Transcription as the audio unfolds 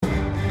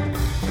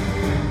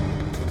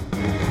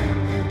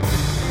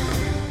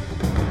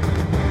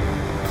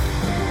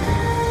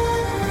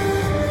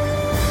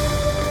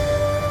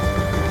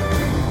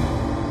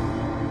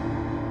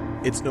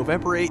It's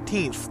November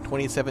 18th,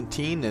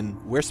 2017,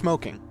 and we're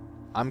smoking.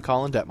 I'm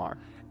Colin Detmar.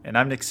 And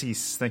I'm Nick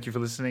Cease. Thank you for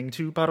listening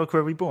to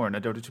Battlecore Reborn,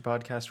 a Dota 2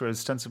 podcast where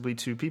ostensibly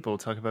two people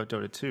talk about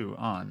Dota 2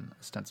 on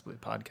Ostensibly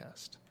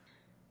Podcast.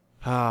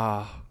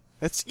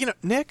 It's,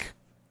 Nick.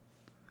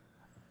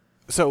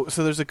 So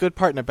there's a good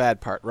part and a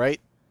bad part, right?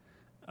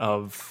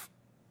 Of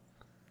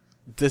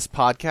this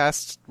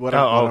podcast? Okay.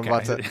 I'm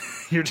about to...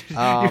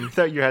 you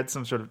thought you had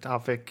some sort of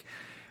topic.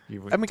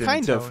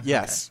 Kind of,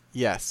 yes. Okay.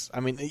 Yes. I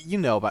mean,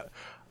 but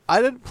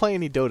I didn't play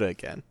any Dota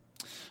again.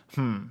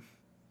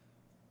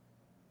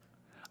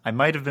 I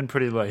might have been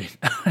pretty late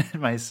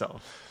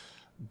myself.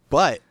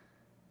 But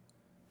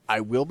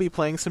I will be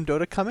playing some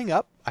Dota coming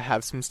up. I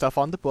have some stuff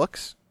on the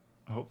books.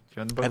 Oh,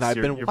 you're on the books. And I've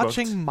been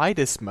watching booked.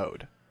 Midas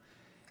Mode.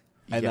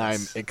 And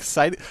yes. I'm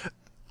excited.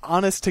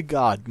 Honest to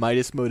God,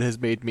 Midas Mode has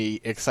made me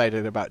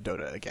excited about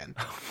Dota again.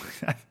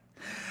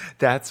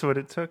 That's what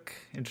it took?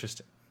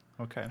 Interesting.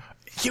 Okay.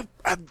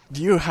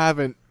 You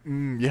haven't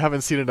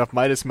seen enough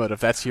Midas Mode if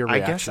that's your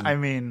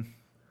reaction.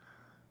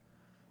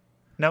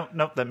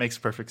 Nope, that makes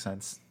perfect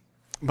sense.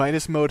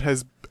 Midas Mode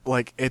has,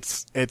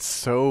 it's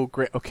so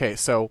great. Okay,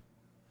 so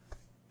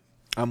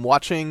I'm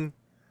watching,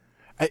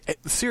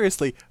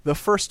 seriously, the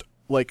first,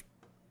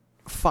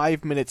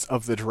 5 minutes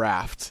of the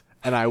draft,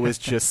 and I was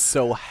just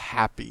so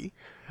happy.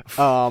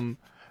 So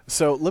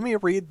let me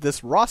read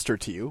this roster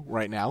to you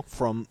right now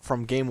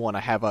from Game 1.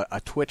 I have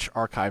a Twitch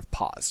archive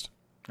paused.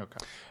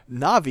 Okay.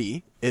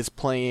 Navi is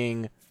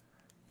playing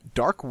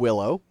Dark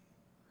Willow,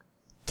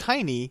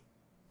 Tiny,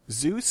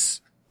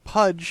 Zeus,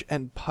 Pudge,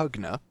 and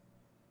Pugna.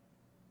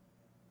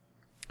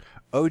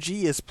 OG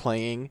is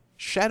playing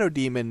Shadow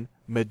Demon,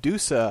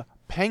 Medusa,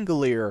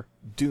 Pangolier,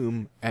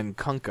 Doom, and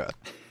Kunkka.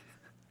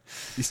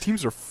 These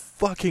teams are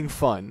fucking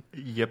fun.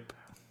 Yep.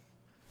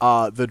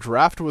 The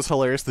draft was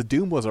hilarious. The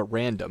Doom was a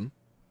random.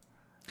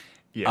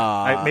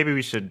 Yeah. Maybe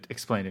we should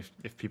explain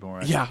if people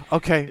weren't. Yeah,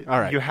 okay.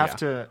 All right. You have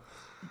to...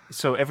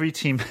 So every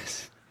team...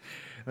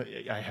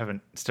 I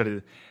haven't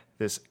studied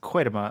this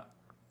quite a lot.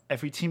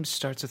 Every team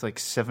starts with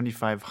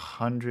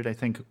 7,500, I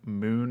think,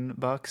 moon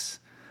bucks.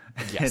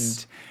 Yes.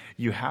 And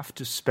you have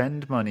to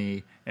spend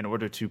money in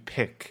order to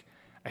pick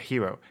a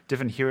hero.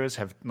 Different heroes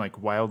have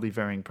wildly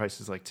varying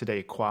prices. Like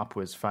today, Quap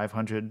was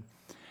 500,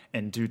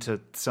 and due to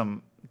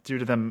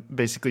them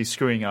basically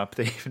screwing up,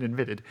 they even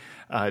admitted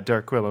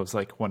Dark Willow's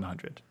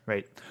 100,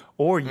 right?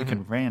 Or you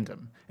can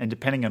random, and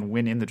depending on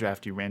when in the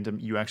draft you random,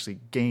 you actually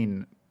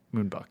gain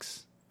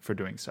moonbucks for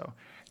doing so.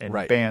 And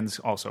bans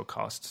also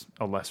cost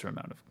a lesser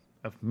amount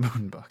of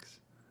moonbucks.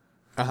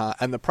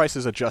 And the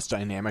prices adjust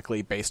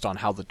dynamically based on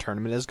how the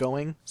tournament is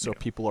going. So if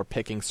people are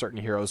picking certain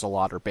heroes a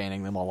lot or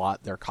banning them a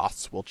lot, their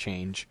costs will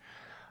change.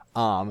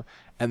 And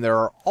there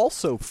are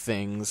also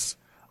things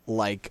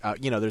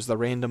there's the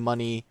random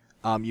money.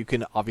 You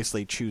can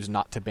obviously choose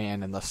not to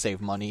ban and thus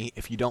save money.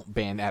 If you don't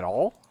ban at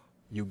all,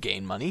 you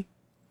gain money.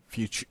 If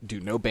you do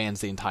no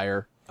bans the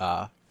entire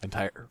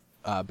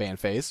ban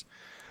phase.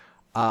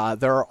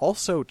 There are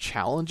also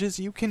challenges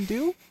you can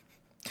do.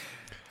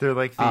 They're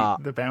like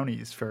the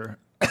bounties for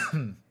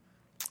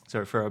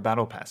for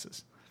battle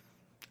passes.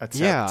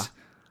 Except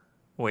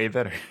way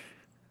better.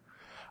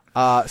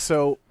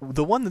 So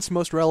the one that's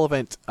most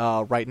relevant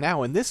right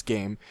now in this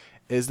game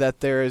is that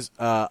there's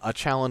a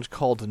challenge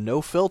called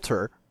No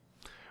Filter,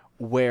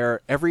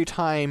 where every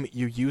time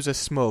you use a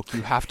smoke,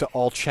 you have to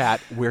all chat,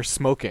 "We're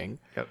smoking."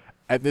 Yep.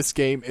 And this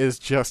game is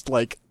just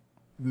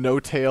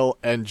No Tail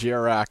and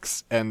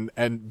Jirax and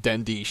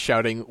Dendi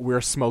shouting,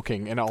 "We're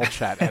smoking" in all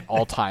chat at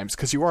all times.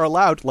 Because you are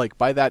allowed,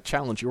 by that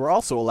challenge, you are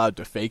also allowed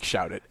to fake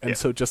shout it. And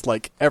so just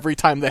every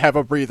time they have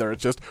a breather,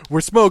 it's just,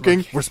 "We're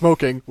smoking, we're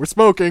smoking, we're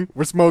smoking,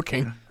 we're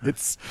smoking."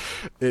 It's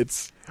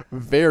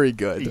very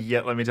good.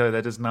 Yeah, let me tell you,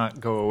 that does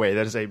not go away.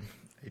 That is a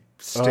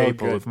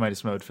staple of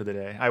Midas Mode for the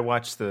day. I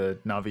watched the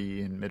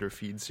Navi and Midder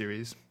Feed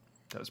series.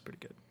 That was pretty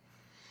good.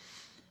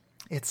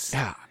 It's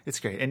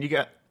great. And you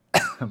got...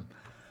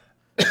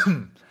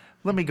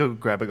 Let me go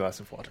grab a glass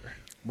of water.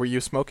 Were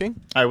you smoking?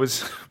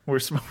 We're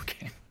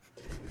smoking.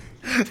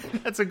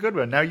 That's a good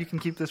one. Now you can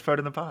keep this part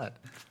in the pod.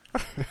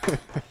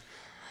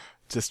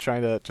 Just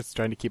trying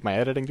to keep my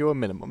editing to a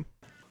minimum.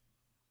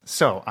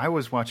 So I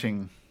was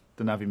watching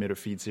the Navi Midder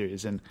Feed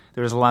series, and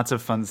there was lots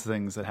of fun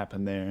things that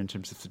happened there in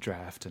terms of the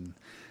draft and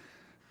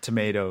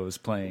tomatoes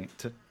playing,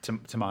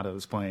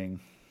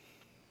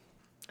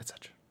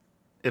 etc.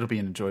 It'll be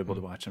enjoyable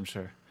to watch, I'm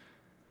sure.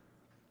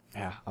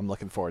 Yeah, I'm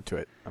looking forward to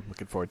it. I'm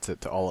looking forward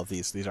to all of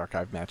these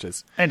archive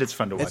matches. And it's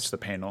fun to watch the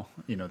panel.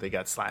 They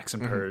got Slacks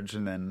and Purge,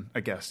 and then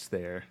a guest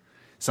there.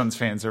 Suns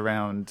fans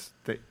around,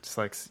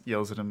 Slacks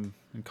yells at him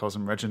and calls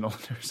him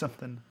Reginald or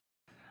something.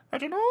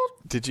 Reginald?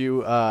 Did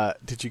you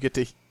get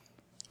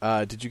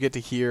to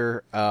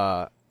hear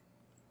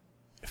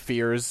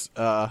Fear's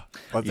yes,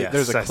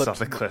 there's a clip, I saw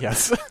the clip.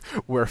 Yes,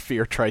 where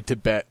Fear tried to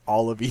bet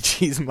all of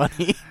EG's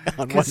money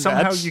on one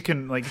somehow match. You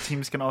can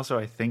teams can also,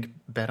 I think,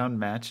 bet on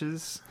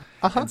matches.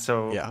 And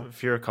so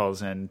Fear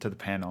calls in to the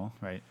panel,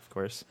 right, of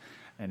course,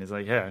 and he's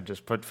like, "Yeah,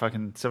 just put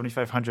fucking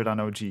 7,500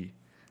 on OG."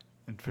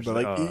 And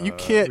But you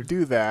can't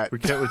do that. We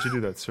can't let you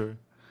do that, sir.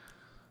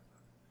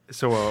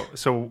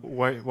 So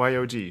why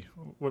OG?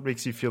 What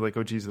makes you feel like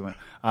OG's the one?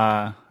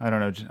 I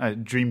don't know.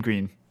 Dream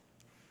Green.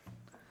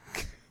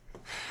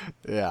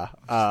 Yeah.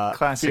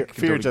 Classic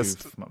Fear Dota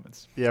just Goof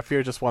moments. Yeah,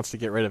 Fear just wants to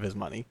get rid of his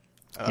money.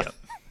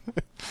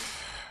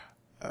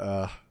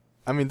 Yeah.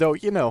 I mean, though,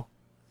 you got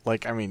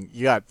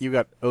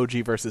OG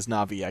versus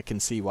Navi. I can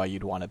see why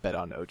you'd want to bet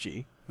on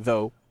OG.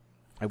 Though,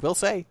 I will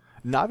say,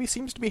 Navi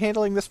seems to be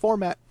handling this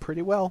format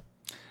pretty well.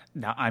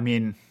 Now, I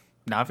mean,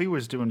 Navi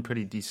was doing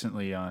pretty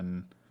decently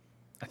on,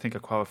 I think, a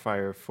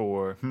qualifier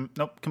for.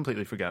 Nope,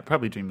 completely forgot.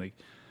 Probably Dream League.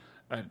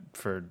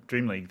 For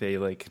Dream League, they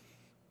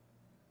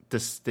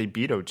they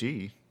beat OG,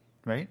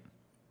 right?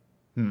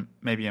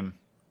 Maybe I'm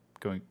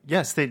going.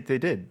 Yes, they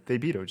did. They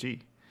beat OG.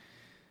 It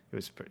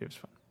was fun.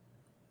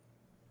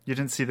 You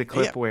didn't see the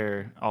clip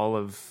where all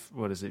of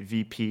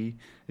VP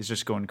is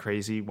just going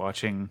crazy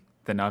watching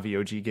the Navi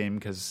OG game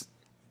because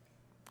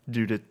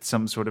due to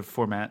some sort of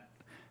format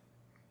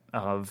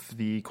of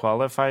the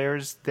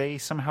qualifiers, they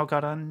somehow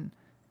got on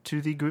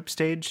to the group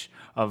stage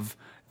of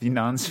the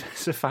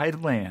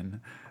non-specified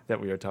LAN that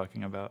we are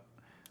talking about.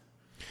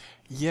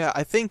 Yeah,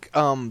 I think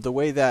the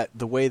way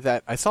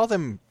that I saw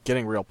them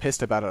getting real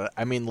pissed about it.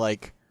 I mean,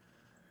 like,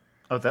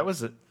 oh, that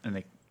was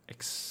an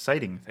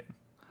exciting thing.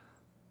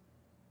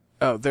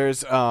 Oh,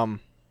 there's a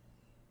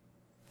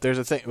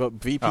thing. Well,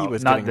 VP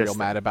was getting real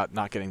mad about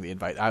not getting the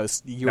invite.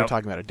 You were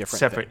talking about a different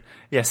separate thing.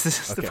 Yes,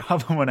 this is the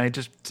problem when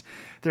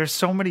there's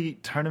so many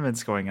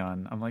tournaments going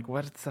on. I'm like,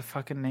 what is the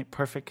fucking name?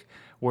 Perfect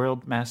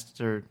World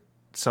Master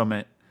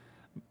Summit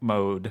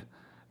mode,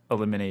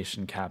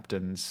 elimination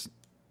captains,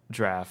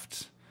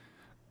 draft,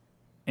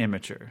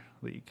 amateur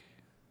league.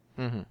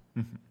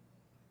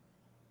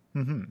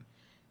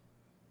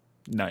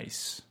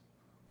 Nice.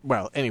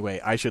 Well,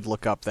 anyway, I should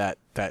look up that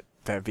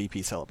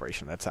VP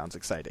celebration. That sounds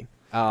exciting.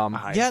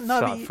 Navi's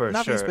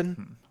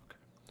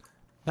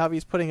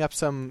putting up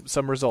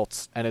some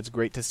results, and it's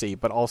great to see.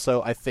 But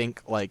also, I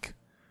think the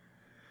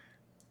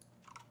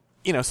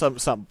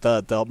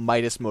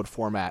Midas mode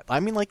format.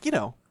 I mean,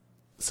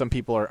 some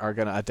people are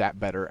going to adapt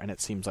better, and it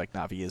seems like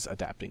Navi is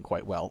adapting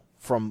quite well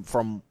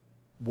from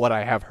what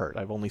I have heard.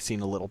 I've only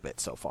seen a little bit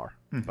so far.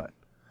 But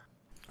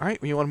all right,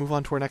 you want to move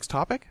on to our next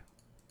topic?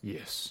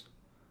 Yes.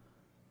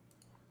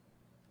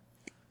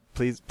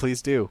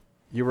 Please do.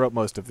 You wrote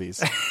most of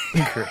these.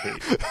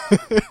 Great.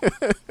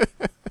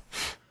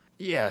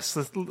 Yes,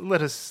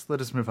 let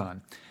us move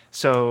on.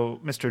 So,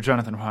 Mr.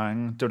 Jonathan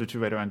Huang, Dota 2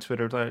 writer on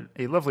Twitter, wrote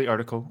a lovely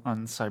article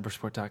on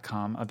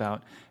cybersport.com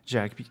about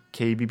Jack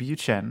KBBU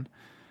Chen,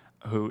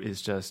 who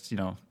is just,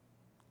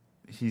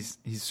 he's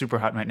super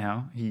hot right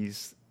now.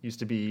 He's used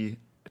to be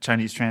a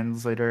Chinese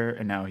translator,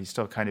 and now he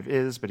still kind of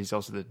is, but he's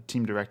also the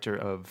team director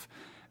of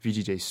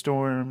VGJ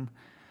Storm.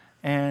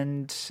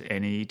 And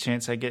any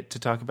chance I get to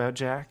talk about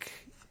Jack,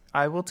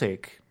 I will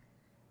take.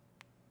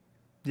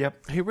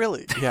 Yep. He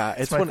really, yeah.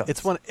 It's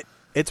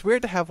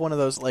weird to have one of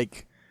those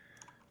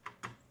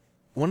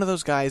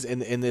guys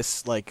in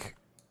this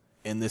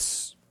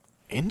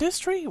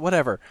industry,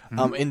 whatever,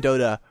 in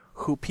Dota,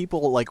 who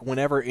people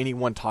whenever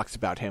anyone talks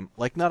about him,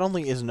 not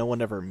only is no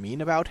one ever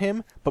mean about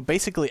him, but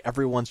basically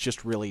everyone's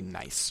just really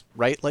nice,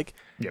 right?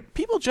 Yep.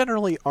 People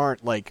generally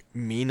aren't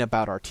mean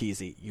about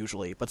Arteezy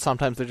usually, but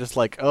sometimes they're just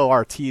oh,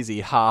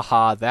 Arteezy, ha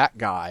ha, that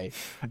guy.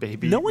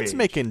 Baby, no one's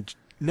making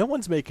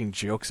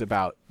jokes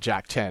about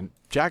Jack Chen.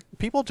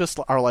 People just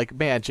are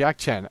man, Jack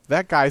Chen,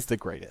 that guy's the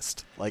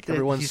greatest.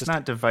 He's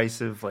not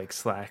divisive like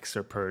Slacks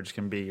or Purge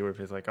can be, where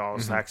it's oh,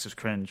 Slacks is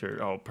cringe,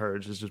 or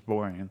Purge is just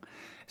boring.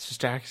 It's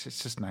just Jack.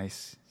 It's just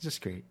nice. It's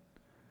just great.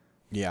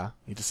 Yeah,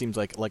 he just seems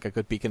like a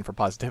good beacon for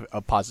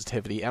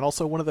positivity, and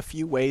also one of the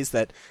few ways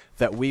that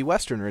we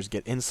Westerners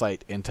get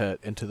insight into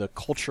the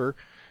culture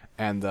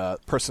and the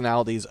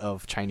personalities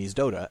of Chinese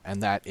Dota,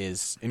 and that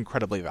is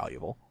incredibly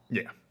valuable.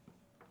 Yeah.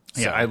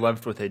 Yeah, I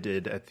loved what they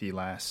did at the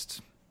last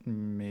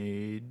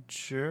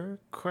major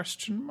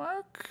question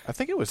mark. I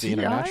think it was TI? the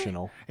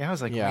international. Yeah, I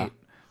was wait,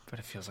 but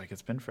it feels like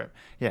it's been forever.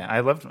 Yeah, I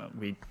loved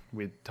we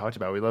talked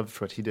about. We loved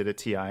what he did at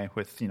TI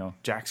with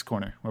Jack's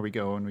Corner, where we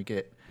go and we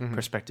get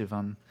perspective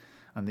on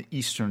the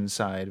eastern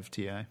side of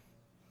TI.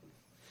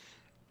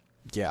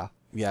 Yeah,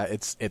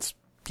 it's it's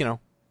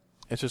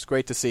just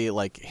great to see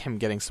him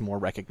getting some more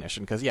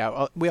recognition because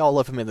we all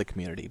love him in the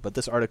community. But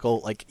this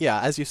article,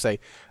 as you say,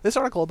 this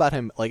article about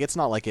him, it's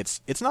not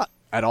it's not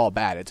at all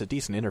bad. It's a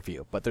decent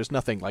interview, but there's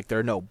nothing there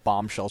are no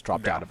bombshells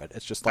dropped out of it.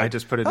 It's just I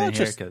just put it in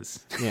here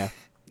because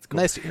it's cool.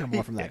 Nice to hear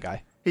more from that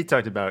guy. He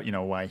talked about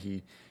why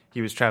he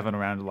was traveling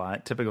around a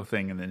lot, typical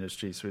thing in the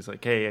industry. So he's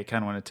like, hey, I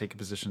kind of want to take a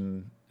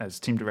position as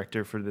team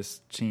director for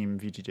this team,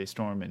 VGJ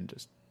Storm, and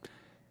just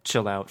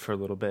chill out for a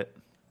little bit.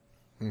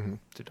 So we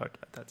talked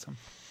about that some.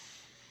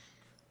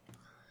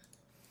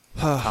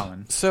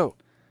 Colin. So,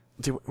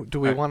 do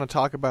we want to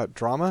talk about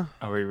drama?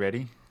 Are we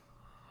ready?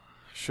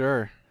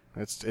 Sure.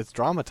 It's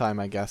drama time,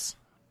 I guess.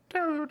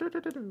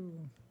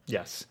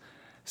 Yes.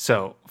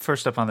 So,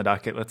 first up on the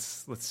docket,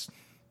 let's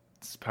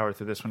power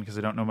through this one because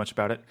I don't know much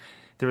about it.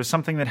 There was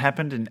something that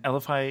happened in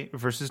LFI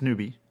versus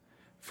Newbie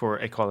for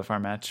a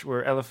qualifier match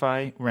where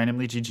LFI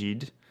randomly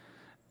GG'd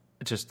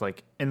just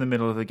like in the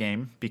middle of the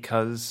game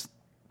because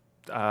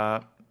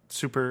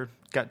Super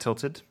got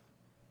tilted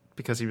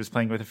because he was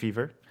playing with a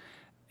fever.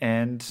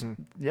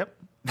 And yep.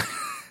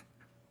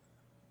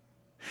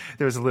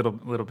 There was a little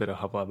bit of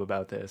hubbub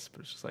about this,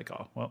 but it's just like,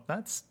 oh, well,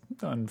 that's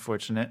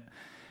unfortunate.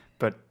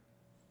 But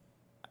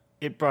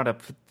it brought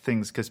up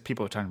things because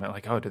people were talking about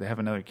like, oh, do they have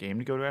another game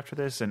to go to after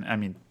this? And I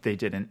mean, they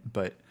didn't,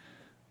 but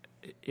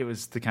it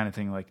was the kind of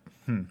thing like,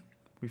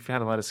 we've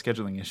had a lot of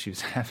scheduling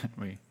issues, haven't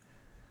we?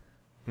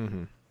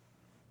 Mm-hmm.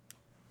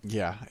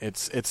 Yeah,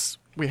 it's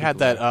we had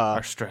that.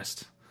 Are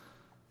stressed.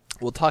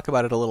 We'll talk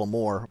about it a little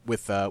more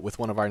with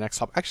one of our next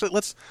topics. Actually,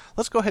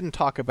 let's go ahead and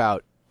talk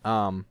about.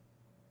 Well,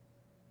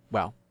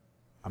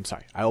 I'm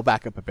sorry. I will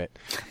back up a bit.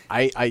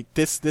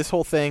 This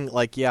whole thing,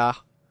 like, yeah,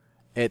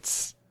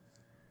 it's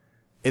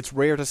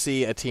rare to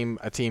see a team,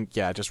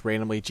 yeah, just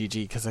randomly GG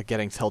because of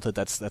getting tilted.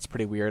 That's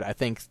pretty weird. I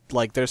think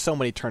like there's so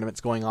many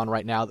tournaments going on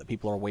right now that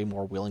people are way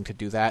more willing to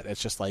do that.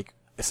 It's just like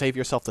save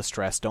yourself the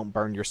stress. Don't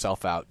burn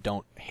yourself out.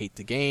 Don't hate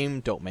the game.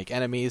 Don't make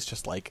enemies.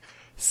 Just like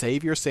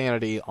save your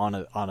sanity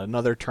on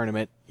another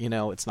tournament. You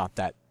know, it's not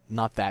that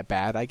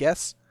bad, I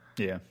guess.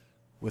 Yeah.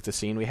 With the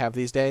scene we have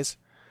these days.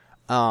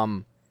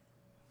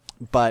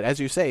 But as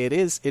you say, it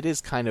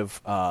is kind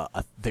of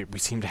we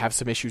seem to have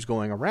some issues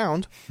going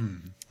around.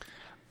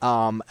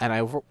 And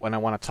I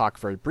want to talk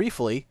very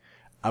briefly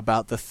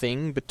about the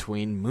thing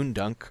between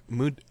Moondunk,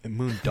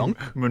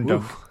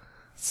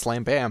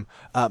 Slam Bam,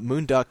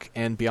 Moonduck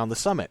and Beyond the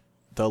Summit.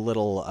 The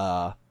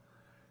little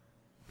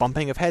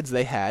bumping of heads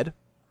they had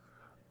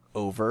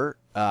over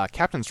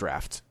Captain's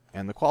Draft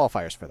and the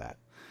qualifiers for that.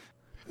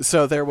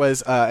 So there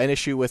was an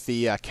issue with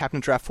the Captain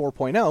Draft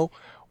 4.0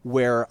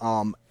 where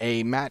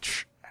a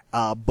match,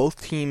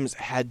 both teams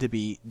had to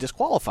be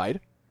disqualified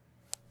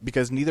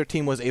because neither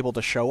team was able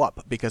to show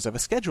up because of a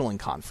scheduling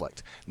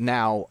conflict.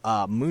 Now,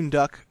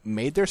 Moonduck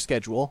made their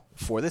schedule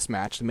for this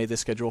match. They made the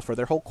schedule for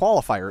their whole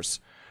qualifiers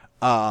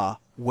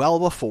well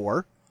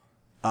before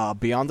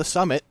Beyond the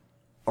Summit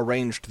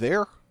arranged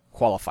their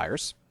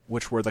qualifiers,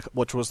 which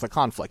was the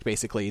conflict.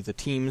 Basically, the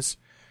teams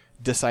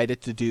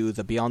decided to do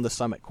the Beyond the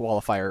Summit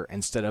qualifier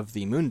instead of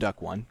the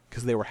Moonduck one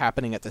because they were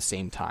happening at the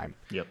same time.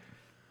 Yep.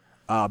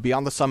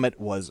 Beyond the Summit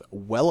was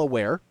well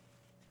aware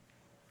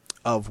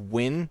of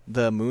when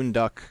the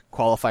Moonduck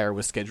qualifier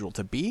was scheduled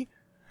to be,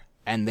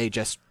 and they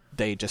just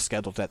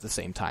scheduled it at the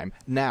same time.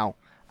 Now,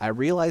 I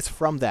realize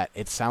from that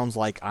it sounds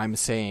like I'm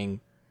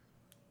saying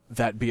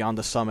that Beyond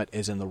the Summit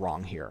is in the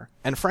wrong here.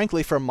 And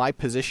frankly, from my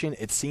position,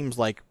 it seems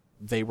like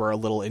they were a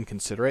little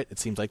inconsiderate. It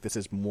seems like this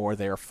is more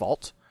their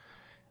fault.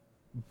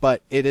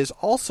 But it is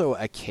also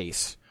a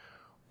case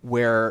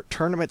where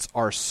tournaments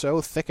are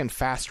so thick and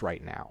fast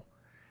right now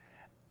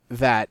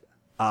that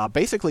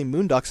basically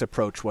Moonduck's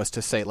approach was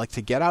to say, like,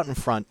 to get out in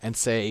front and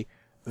say,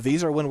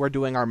 these are when we're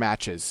doing our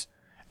matches.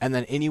 And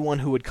then anyone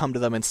who would come to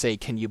them and say,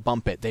 can you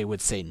bump it? They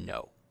would say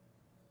no.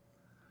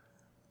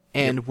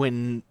 And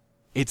when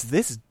it's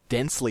this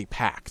densely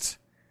packed,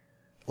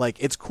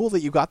 like, it's cool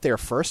that you got there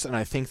first, and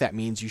I think that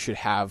means you should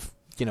have,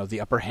 you know,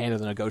 the upper hand of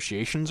the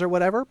negotiations or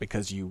whatever,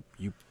 because you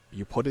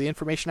put the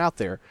information out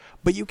there,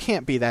 but you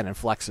can't be that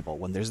inflexible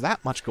when there's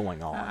that much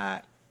going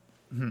on.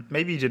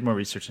 Maybe you did more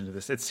research into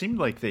this. It seemed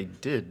like they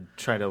did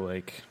try to,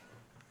 like,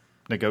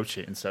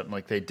 negotiate and stuff.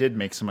 Like, they did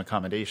make some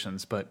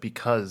accommodations, but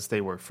because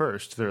they were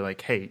first, they're like,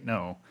 hey,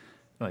 no.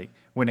 Like,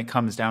 when it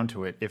comes down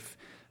to it, if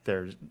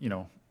there's, you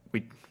know,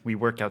 we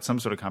work out some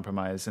sort of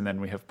compromise and then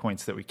we have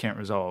points that we can't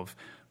resolve,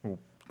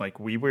 like,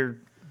 we were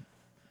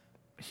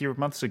here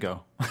months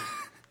ago.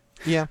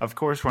 Yeah. Of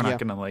course we're not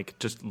going to, like,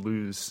 just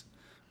lose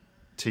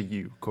to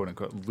you, quote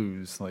unquote,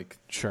 lose, like,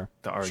 the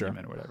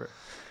argument or whatever.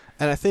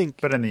 And I think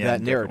but in the that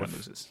end, narrative everyone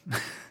loses.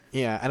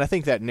 Yeah, and I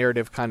think that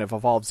narrative kind of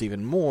evolves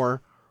even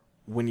more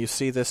when you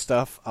see this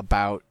stuff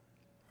about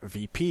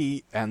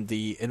VP and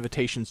the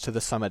invitations to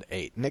the Summit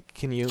 8. Nick,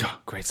 can you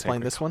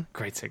explain this one?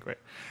 Great segue.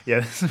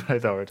 Yeah, this is what I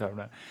thought we were talking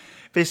about.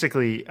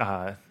 Basically,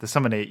 the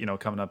Summit 8, you know,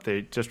 coming up,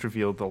 they just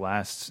revealed the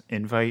last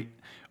invite,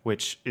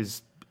 which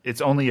is,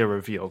 it's only a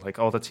reveal. Like,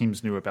 all the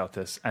teams knew about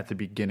this at the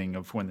beginning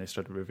of when they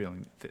started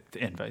revealing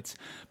the invites.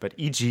 But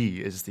EG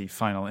is the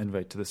final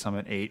invite to the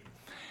Summit 8.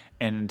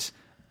 And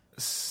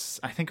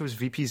I think it was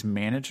VP's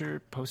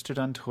manager posted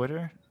on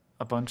Twitter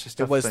a bunch of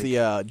stuff. It was like,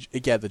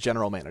 the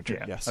general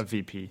manager, yes. A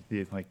VP,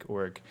 the, like,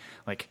 org.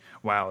 Like,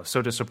 wow,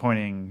 so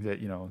disappointing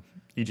that, you know,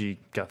 EG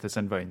got this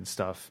invite and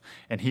stuff.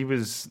 And he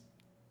was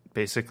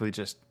basically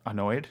just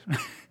annoyed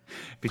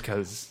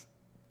because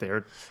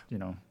they're, you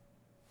know,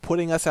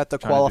 putting us at the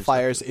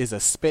qualifiers is a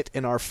spit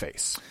in our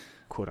face,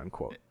 quote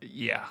unquote.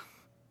 Yeah.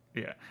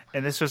 Yeah.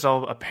 And this was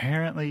all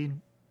apparently,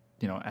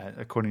 you know,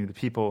 according to the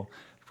people,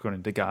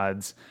 according to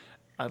gods,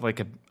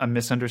 like a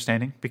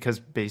misunderstanding, because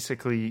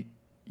basically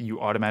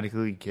you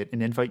automatically get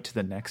an invite to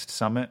the next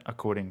summit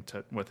according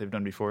to what they've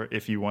done before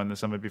if you won the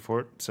summit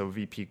before. So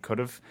VP could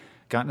have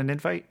gotten an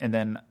invite, and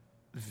then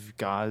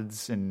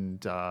gods and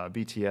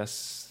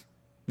BTS,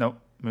 no,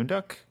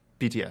 Moonduck?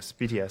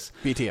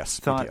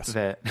 BTS thought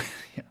that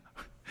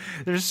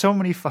there's so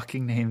many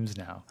fucking names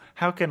now.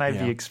 How can I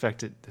be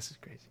expected? This is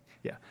crazy.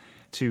 Yeah.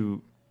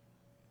 to.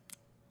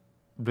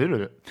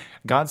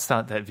 Gods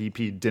thought that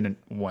VP didn't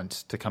want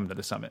to come to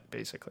the summit,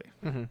 basically.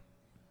 Mm-hmm.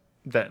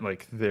 That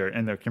like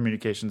in their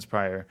communications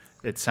prior,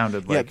 it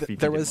sounded like VP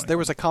there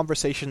was a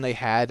conversation they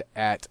had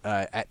at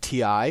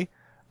TI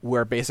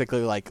where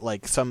basically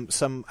like some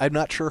I'm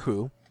not sure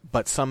who,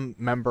 but some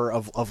member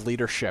of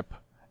leadership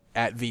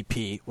at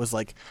VP was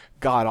like,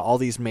 God, all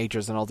these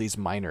majors and all these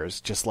minors,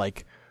 just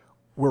like,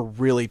 we're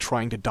really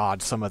trying to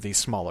dodge some of these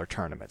smaller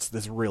tournaments.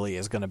 This really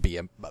is going to be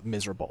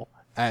miserable.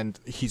 And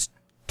he's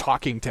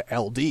talking to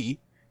LD,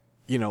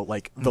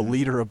 like the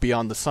leader of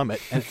Beyond the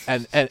Summit,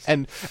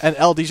 and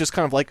LD's just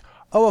kind of like,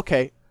 oh,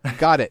 okay,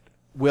 got it.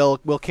 We'll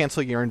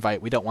cancel your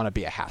invite. We don't want to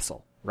be a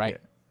hassle, right?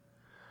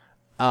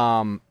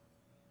 Yeah.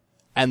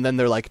 And then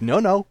they're like,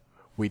 no,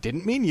 we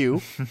didn't mean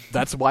you.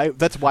 That's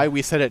why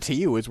we said it to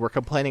you, is we're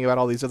complaining about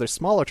all these other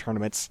smaller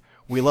tournaments.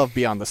 We love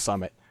Beyond the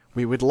Summit.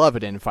 We would love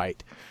an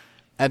invite.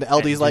 And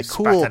LD's like,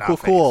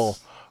 cool.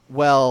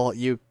 Well,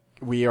 we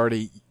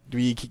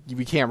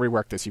can't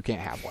rework this. You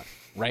can't have one,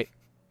 right?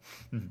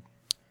 Mm-hmm.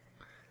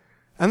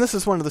 And this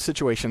is one of the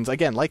situations,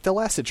 again, like the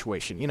last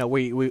situation.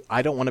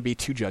 I don't want to be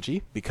too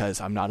judgy because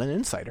I'm not an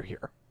insider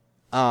here.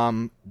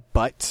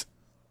 But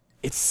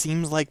it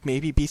seems like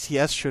maybe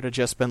BTS should have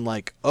just been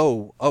like,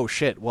 oh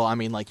shit. Well, I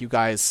mean, like, you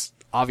guys,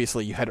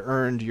 obviously you had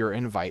earned your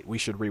invite. We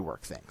should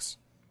rework things.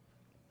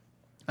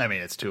 I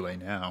mean, it's too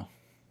late now.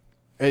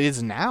 It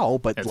is now,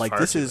 but it's like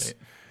this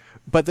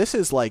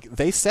is like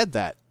they said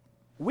that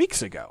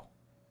weeks ago.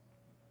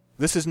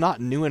 This is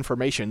not new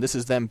information. This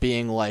is them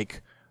being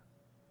like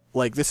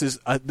this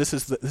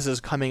is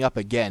coming up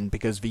again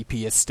because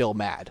VP is still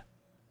mad.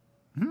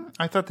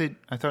 I thought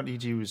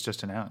EG was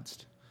just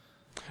announced.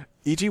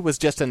 EG was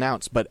just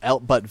announced, but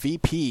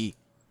VP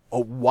a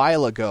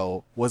while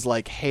ago was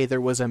like, hey,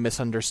 there was a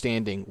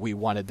misunderstanding. We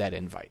wanted that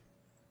invite.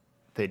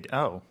 That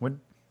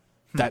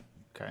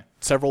okay.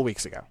 Several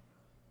weeks ago.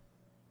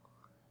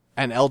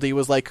 And LD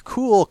was like,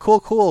 cool,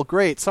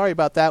 great. Sorry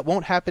about that.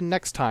 Won't happen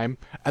next time.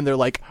 And they're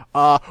like,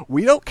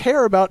 we don't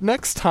care about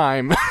next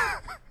time.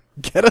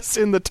 Get us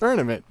in the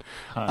tournament.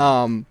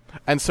 And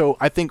so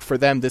I think for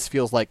them, this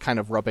feels like kind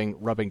of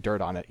rubbing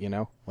dirt on it,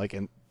 like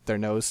in their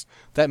nose.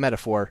 That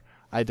metaphor,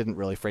 I didn't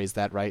really phrase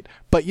that right,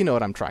 but you know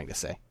what I'm trying to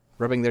say.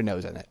 Rubbing their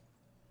nose in it.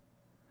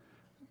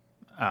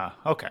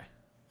 Okay.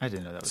 I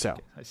didn't know that was the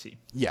case. I see.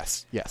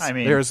 Yes. I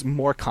mean, there's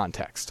more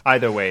context.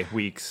 Either way,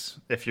 weeks.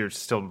 If you're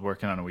still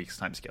working on a week's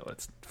time scale,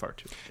 it's far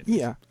too.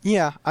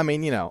 Yeah. I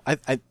mean,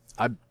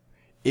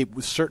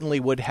 it certainly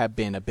would have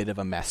been a bit of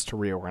a mess to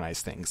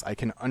reorganize things. I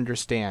can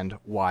understand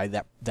why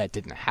that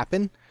didn't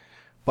happen,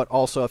 but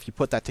also if you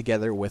put that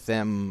together with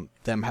them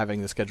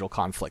having the schedule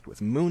conflict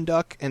with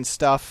Moonduck and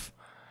stuff,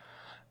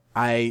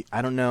 I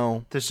don't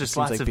know. There's just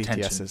lots of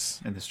tension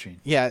in the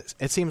stream. Yeah,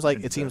 it seems like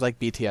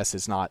BTS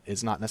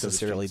is not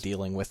necessarily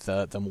dealing with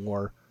the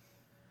more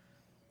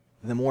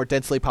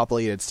densely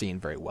populated scene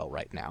very well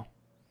right now.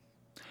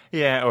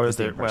 Yeah, or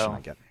they're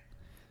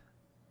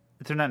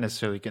not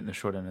necessarily getting the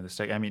short end of the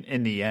stick. I mean,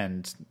 in the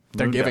end,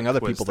 they're giving other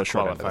people the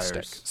short end of the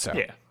stick. So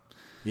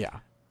yeah,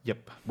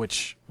 yep.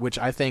 Which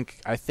I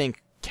think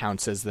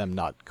counts as them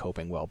not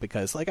coping well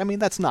because, like, I mean,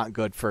 that's not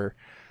good for.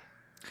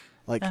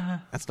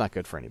 That's not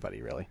good for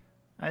anybody, really.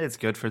 It's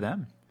good for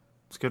them.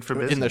 It's good for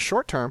business. In the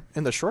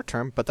short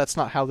term, but that's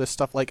not how this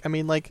stuff, like, I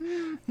mean, like,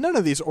 none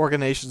of these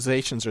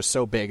organizations are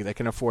so big they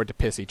can afford to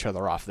piss each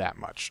other off that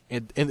much.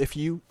 And if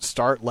you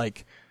start,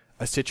 like,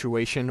 a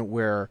situation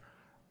where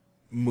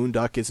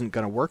Moonduck isn't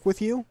going to work with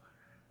you,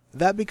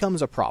 that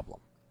becomes a problem.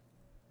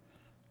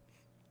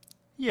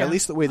 Yeah. At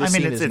least the way the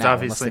scene is now. It's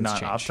obviously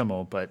not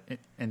optimal, but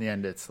in the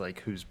end, it's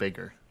like, who's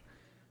bigger?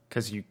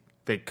 Because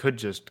they could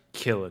just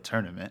kill a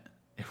tournament.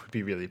 It would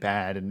be really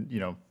bad, and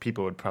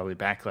people would probably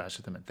backlash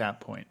at them at that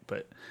point.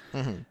 But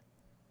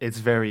it's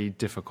very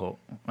difficult.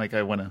 Like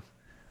I want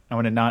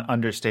to not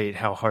understate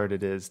how hard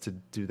it is to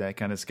do that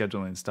kind of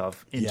scheduling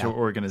stuff into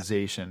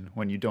organization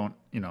when you don't.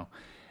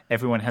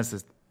 Everyone has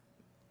this.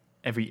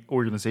 Every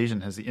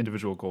organization has the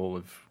individual goal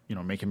of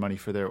making money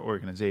for their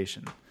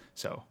organization.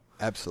 So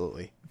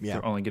absolutely, yeah,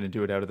 they're only going to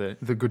do it out of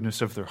the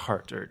goodness of their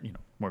heart, or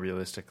more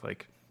realistic.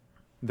 Like,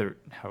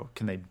 how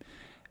can they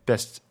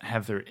best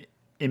have their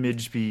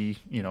image be,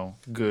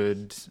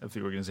 good of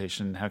the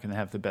organization? How can they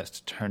have the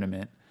best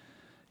tournament?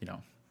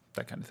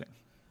 That kind of thing.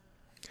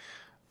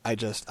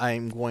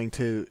 I'm going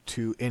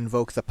to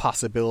invoke the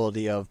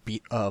possibility of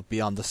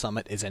Beyond the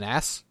Summit is an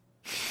ass,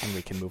 and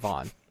we can move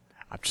on.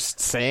 I'm just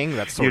saying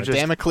that sort of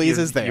Damocles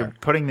is there. You're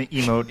putting the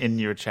emote in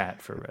your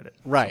chat for Reddit.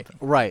 Right.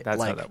 That's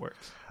like, how that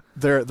works.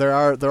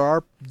 There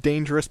are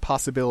dangerous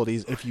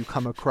possibilities if you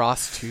come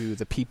across to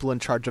the people in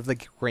charge of the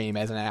game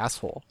as an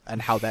asshole,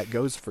 and how that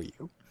goes for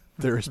you.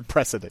 There is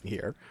precedent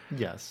here.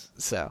 Yes.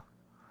 So,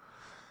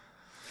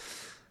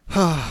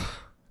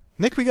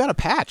 Nick, we got a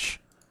patch.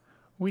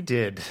 We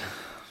did.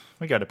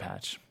 We got a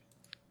patch.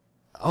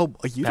 Oh,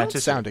 you don't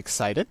sound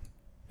excited.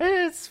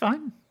 It's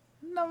fine.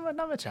 Not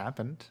much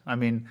happened. I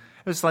mean,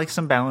 it was like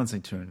some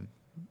balancing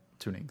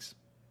tunings.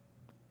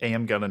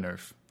 AM got a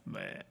nerf.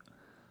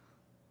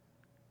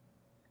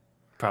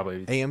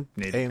 Probably AM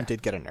needed that.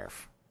 did get a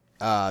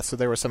nerf. So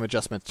there were some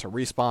adjustments to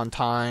respawn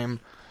time.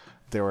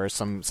 There were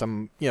some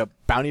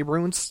bounty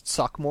runes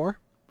suck more.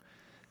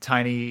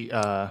 Tiny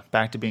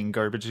back to being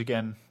garbage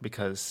again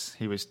because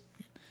he was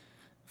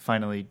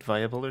finally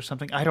viable or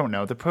something. I don't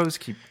know. The pros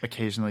keep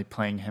occasionally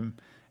playing him.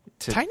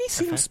 Tiny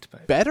seems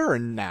better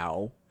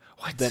now.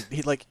 What? Than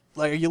he like.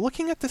 Are you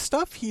looking at this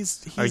stuff?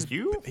 He's Are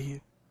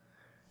you?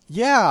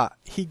 Yeah,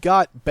 he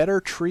got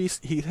better trees.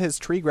 His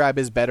tree grab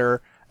is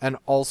better, and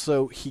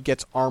also he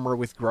gets armor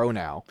with Grow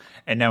now.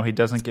 And now he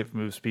doesn't get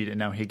move speed, and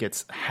now he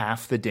gets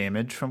half the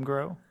damage from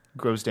Grow.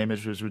 Grow's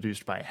damage was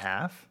reduced by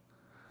half.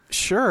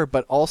 Sure,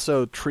 but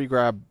also tree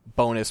grab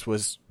bonus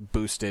was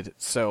boosted,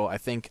 so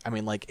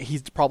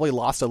he's probably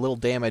lost a little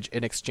damage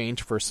in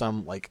exchange for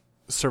some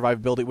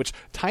survivability, which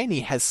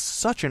Tiny has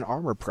such an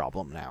armor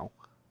problem now.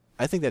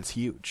 I think that's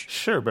huge.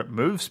 Sure, but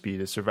move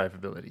speed is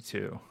survivability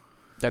too.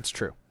 That's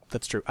true.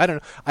 I don't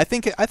know. I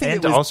think and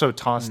it was also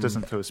Toss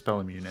doesn't throw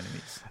spell immune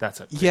enemies. That's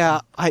a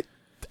yeah. I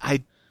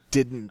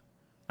didn't.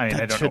 I mean,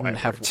 that I don't shouldn't know why it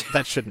have. worked.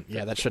 That shouldn't.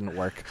 Yeah, that shouldn't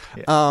work.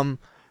 Yeah.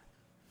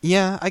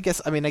 Yeah, I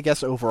guess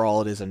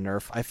overall it is a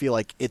nerf. I feel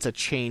like it's a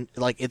change.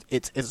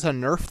 It's a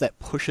nerf that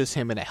pushes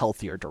him in a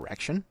healthier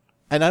direction,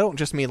 and I don't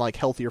just mean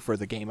healthier for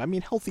the game. I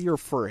mean healthier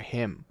for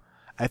him.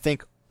 I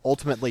think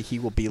ultimately he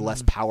will be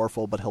less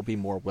powerful, but he'll be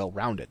more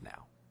well-rounded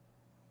now.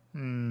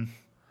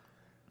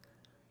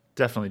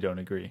 Definitely don't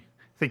agree.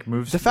 I think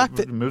move The fact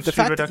that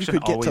speed reduction you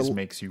could get always to,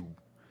 makes you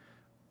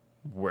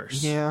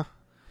worse. Yeah,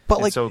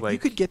 but And so, you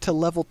could get to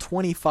level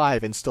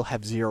 25 and still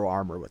have 0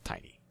 armor with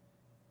Tiny.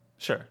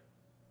 Sure.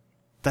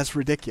 That's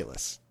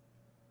ridiculous.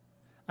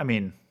 I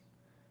mean,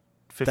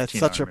 15 That's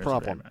such a armor isn't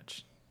problem. very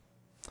much.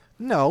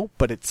 No,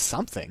 but it's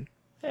something.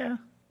 Yeah.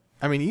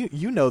 I mean,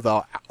 you know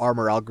the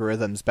armor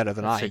algorithms better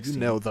than I. 16. You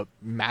know the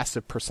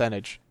massive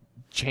percentage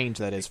change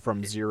that is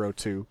from 0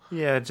 to...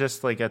 Yeah,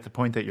 just at the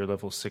point that you're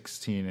level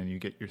 16 and you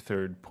get your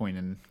third point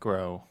in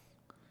Grow.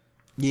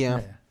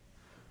 Yeah.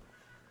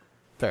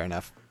 Fair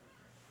enough.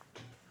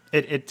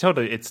 It's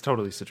totally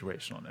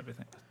situational and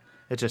everything.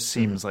 It just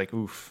seems like,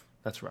 oof,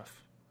 that's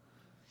rough.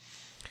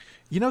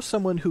 You know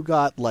someone who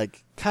got,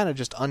 kind of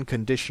just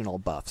unconditional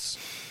buffs?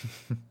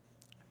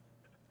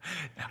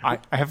 I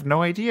have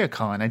no idea,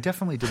 Colin. I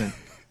definitely didn't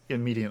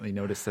immediately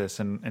notice this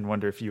and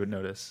wonder if you would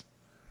notice.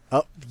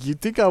 Oh, you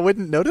think I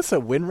wouldn't notice a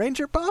Wind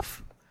Ranger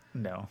buff?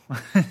 No.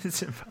 You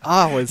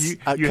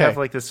you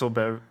have this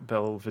little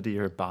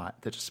Belvedere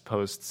bot that just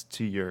posts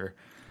to your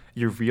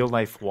real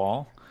life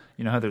wall.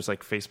 You know how there's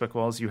Facebook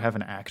walls? You have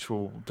an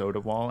actual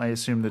Dota wall, I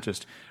assume, that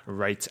just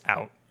writes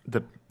out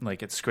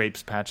it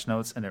scrapes patch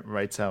notes and it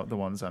writes out the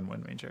ones on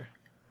Wind Ranger.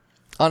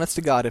 Honest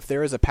to God, if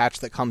there is a patch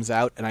that comes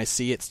out and I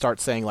see it start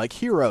saying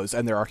heroes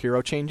and there are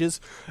hero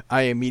changes,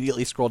 I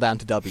immediately scroll down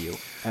to W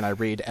and I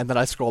read, and then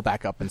I scroll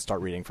back up and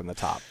start reading from the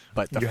top.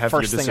 But the you have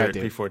first your thing I dessert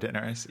do before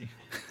dinner, I see.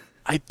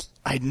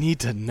 I need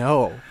to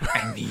know.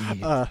 I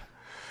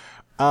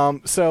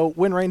need. So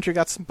Wind Ranger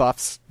got some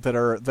buffs that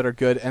are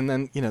good, and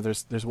then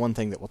there's one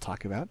thing that we'll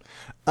talk about.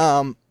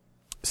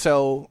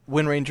 So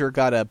Wind Ranger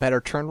got a better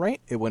turn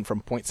rate. It went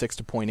from 0.6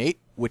 to 0.8,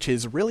 which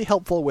is really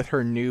helpful with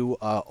her new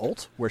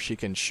ult, where she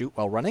can shoot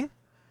while running.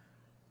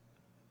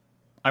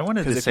 I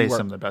wanted to say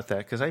something about that,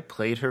 because I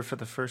played her for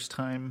the first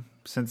time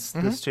since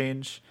this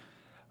change.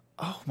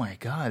 Oh my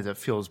god, that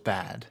feels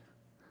bad.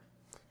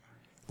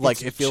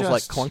 It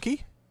feels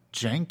clunky?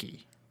 Janky.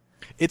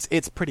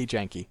 It's pretty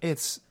janky.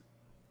 It's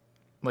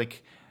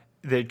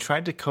they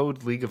tried to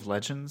code League of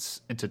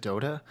Legends into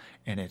Dota,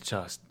 and it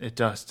just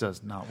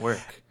does not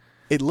work.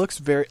 It looks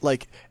very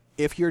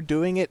if you're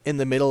doing it in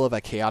the middle of a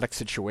chaotic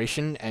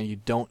situation and you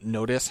don't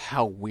notice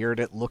how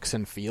weird it looks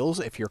and feels,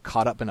 if you're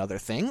caught up in other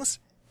things,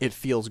 it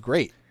feels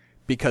great.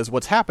 Because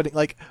what's happening,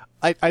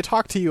 I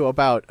talked to you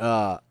about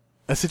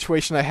a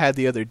situation I had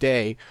the other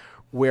day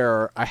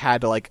where I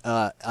had to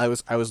I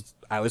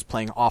was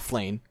playing off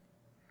lane.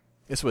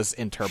 This was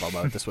in turbo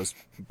mode. This was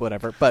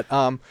whatever. But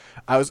I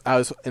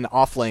was in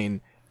off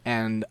lane,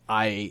 and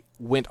I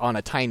went on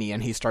a Tiny,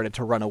 and he started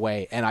to run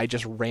away, and I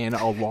just ran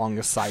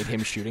alongside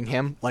him, shooting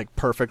him,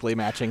 perfectly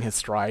matching his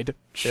stride,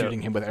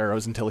 shooting him with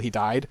arrows until he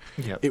died.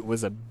 Yep. It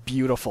was a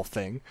beautiful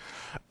thing.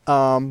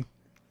 I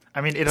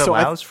mean, it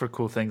allows for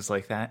cool things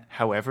like that.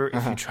 However,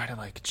 if you try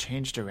to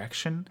change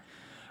direction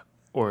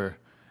or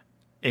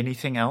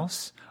anything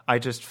else, I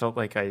just felt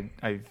like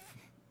I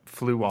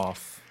flew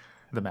off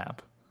the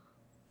map.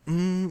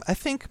 I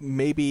think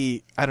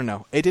maybe, I don't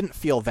know. It didn't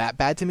feel that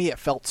bad to me. It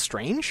felt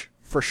strange,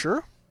 for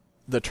sure.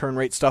 The turn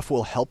rate stuff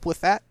will help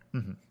with that.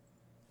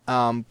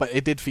 Mm-hmm. But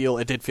it did feel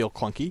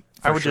clunky.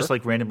 I would just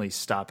randomly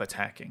stop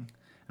attacking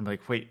and be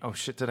like, wait, oh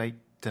shit, did I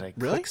Really?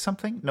 click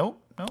something?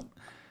 Nope.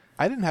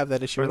 I didn't have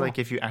that issue. Or at all.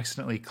 if you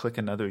accidentally click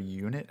another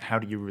unit, how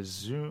do you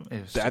resume?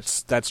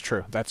 That's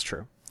true. That's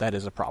true. That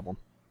is a problem.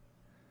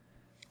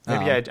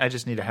 Maybe I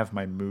just need to have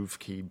my move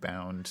key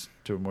bound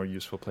to a more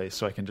useful place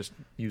so I can just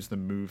use the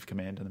move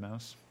command in the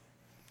mouse.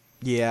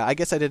 Yeah, I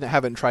guess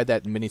haven't tried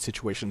that in many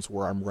situations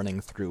where I'm running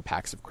through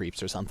packs of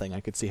creeps or something. I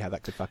could see how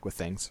that could fuck with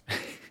things.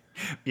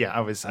 Yeah, I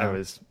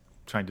was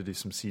trying to do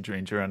some Siege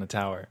Ranger on a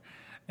tower,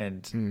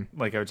 and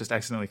like I would just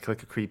accidentally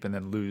click a creep and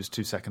then lose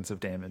 2 seconds of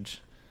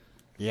damage.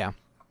 Yeah.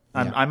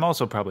 I'm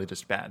also probably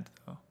just bad,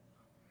 though.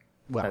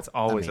 Well, That's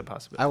always a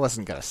possibility. I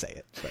wasn't going to say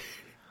it, but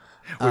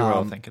We were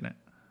all thinking it.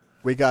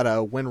 we got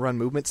a win-run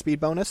movement speed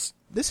bonus.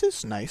 This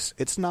is nice.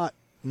 It's not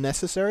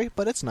necessary,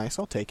 but it's nice.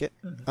 I'll take it.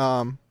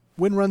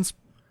 Win-run's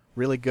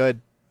really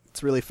good.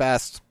 It's really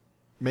fast.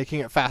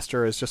 Making it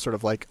faster is just sort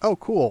of like, oh,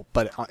 cool.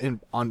 But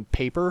on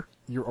paper,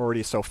 you're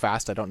already so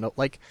fast. I don't know.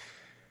 Like,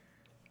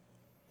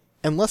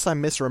 unless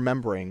I'm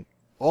misremembering,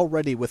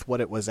 already with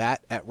what it was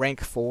at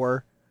rank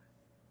 4,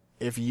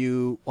 if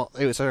you... Well,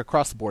 it was an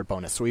across-the-board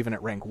bonus, so even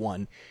at rank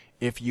 1,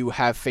 if you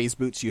have phase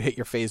boots, you hit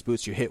your phase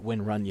boots, you hit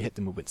win-run, you hit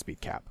the movement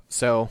speed cap.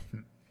 So,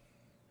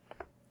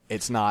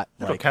 it's not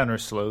It'll like... counter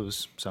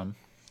slows some.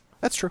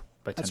 That's true.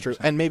 By That's true. 10%.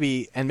 And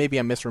maybe I'm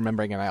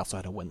misremembering and I also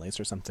had a win lace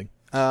or something.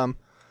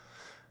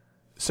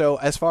 So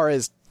as far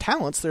as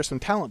talents, there's some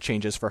talent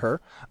changes for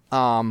her.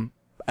 And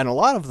a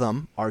lot of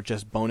them are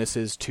just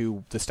bonuses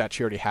to the stat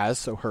she already has.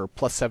 So her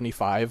plus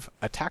 75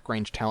 attack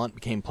range talent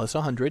became plus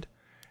 100,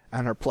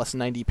 and her plus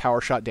 90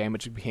 power shot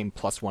damage became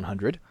plus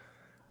 100.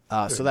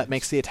 So that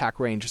makes the attack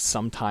range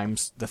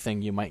sometimes the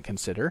thing you might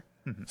consider.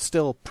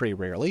 Still pretty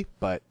rarely,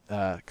 but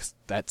 'cause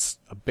that's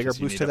a bigger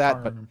boost to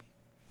that.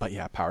 But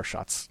yeah, power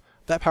shots.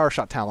 That power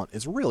shot talent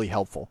is really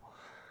helpful.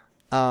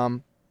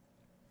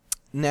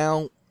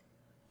 Now,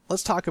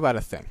 let's talk about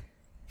a thing.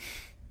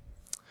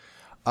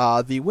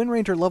 The Wind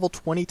Ranger level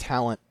 20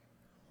 talent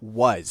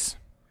was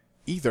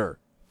either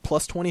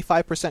plus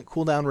 25%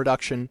 cooldown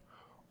reduction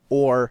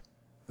or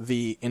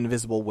the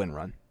invisible wind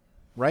run,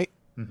 right?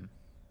 Mm-hmm.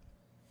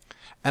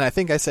 And I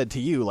think I said to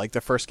you, like the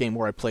first game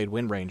where I played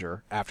Wind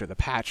Ranger after the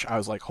patch, I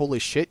was like, holy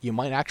shit, you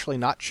might actually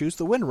not choose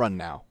the wind run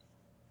now.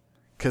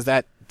 Because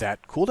that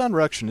cooldown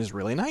reduction is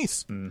really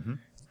nice.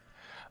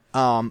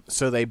 Mm-hmm.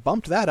 So they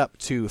bumped that up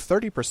to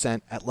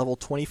 30% at level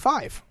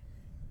 25.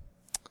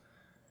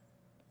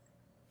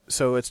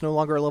 So it's no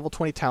longer a level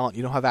 20 talent.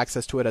 You don't have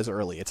access to it as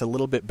early. It's a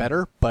little bit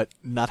better, but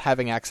not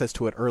having access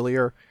to it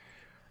earlier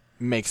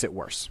makes it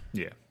worse.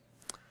 Yeah.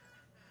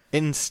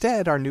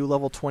 Instead, our new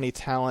level 20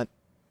 talent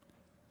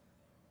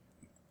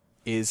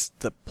is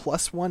the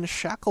 +1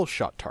 shackle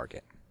shot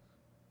target.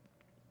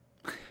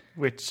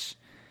 Which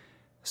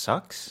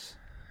sucks.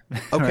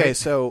 Okay, Right?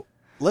 so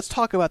let's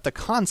talk about the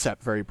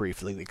concept very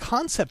briefly. The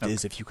concept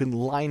is if you can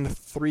line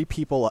 3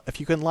 people up, if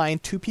you can line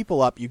 2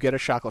 people up, you get a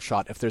shackle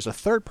shot. If there's a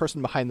third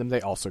person behind them,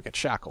 they also get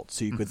shackled.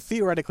 So you could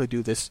theoretically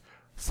do this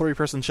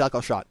 3-person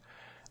shackle shot.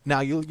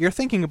 Now you're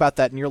thinking about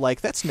that and you're like,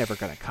 that's never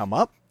going to come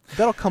up.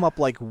 That'll come up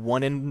like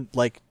 1 in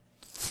like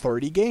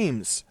 30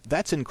 games.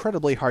 That's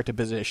incredibly hard to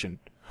position.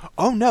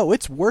 Oh no,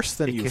 it's worse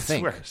than you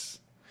think. It's worse.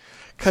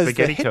 Because the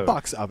Spaghetti code.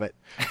 hitbox of it.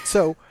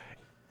 So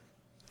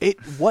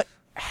what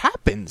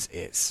happens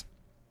is,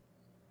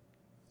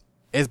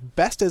 as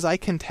best as I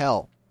can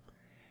tell,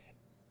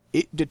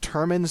 it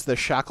determines the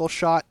shackle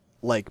shot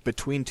like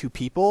between 2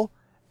 people,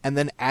 and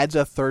then adds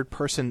a third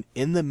person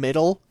in the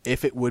middle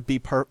if it would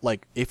be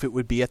if it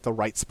would be at the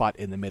right spot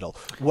in the middle.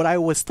 What I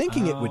was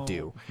thinking it would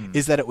do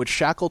is that it would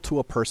shackle to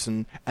a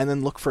person and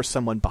then look for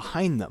someone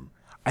behind them.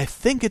 I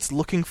think it's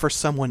looking for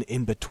someone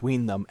in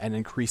between them and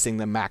increasing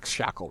the max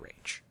shackle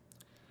range.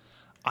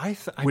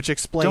 Which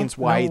explains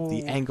why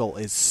the angle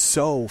is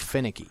so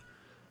finicky.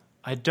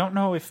 I don't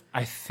know if...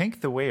 I think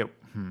the way it...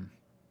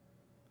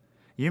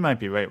 You might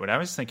be right. What I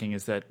was thinking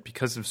is that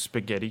because of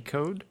spaghetti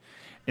code,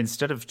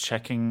 instead of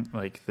checking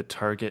like the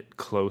target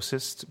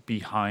closest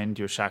behind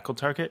your shackle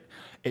target,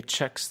 it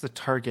checks the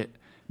target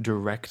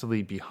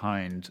directly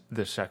behind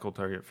the shackle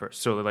target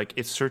first. So like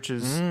it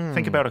searches...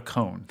 Think about a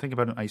cone. Think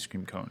about an ice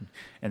cream cone.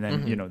 And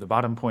then, the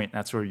bottom point,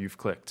 that's where you've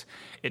clicked.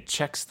 It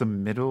checks the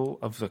middle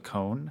of the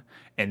cone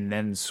and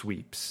then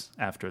sweeps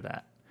after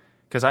that.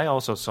 Because I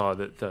also saw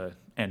that the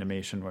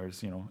animation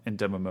was, in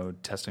demo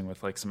mode, testing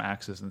with like some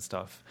axes and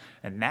stuff.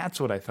 And that's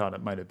what I thought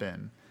it might have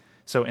been.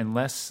 So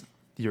unless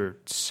your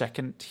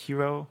second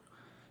hero,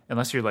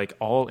 unless you're like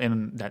all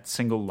in that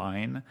single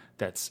line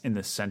that's in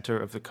the center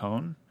of the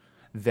cone,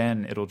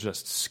 then it'll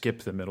just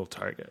skip the middle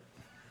target.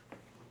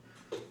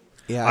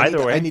 Yeah,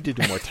 I need to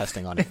do more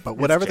testing on it. But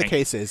whatever the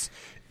case is,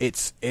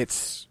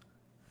 it's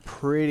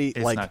pretty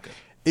not good.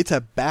 It's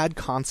a bad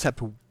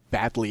concept,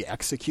 badly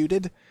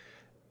executed.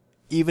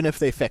 Even if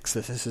they fix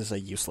this is a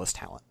useless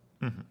talent.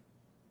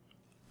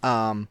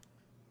 And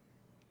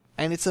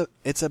it's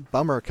a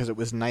bummer because it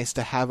was nice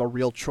to have a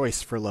real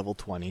choice for level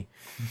 20.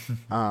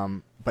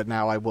 But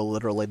now I will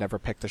literally never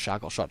pick the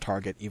shackle shot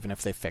target, even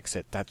if they fix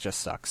it. That just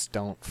sucks.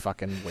 Don't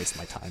fucking waste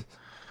my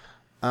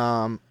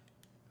time.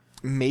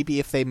 Maybe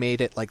if they made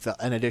it like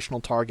an additional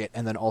target,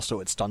 and then also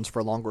it stuns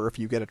for longer if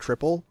you get a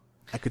triple.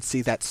 I could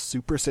see that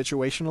super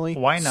situationally.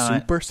 Why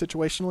not? Super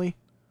situationally.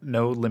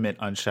 No limit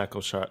on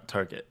shackle shot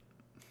target.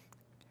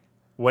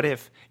 What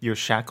if your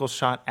shackle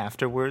shot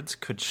afterwards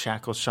could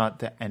shackle shot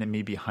the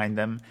enemy behind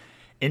them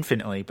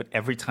infinitely, but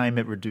every time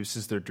it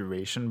reduces their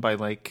duration by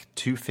like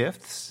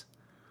 2/5?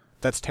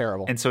 That's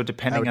terrible. And so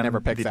depending on never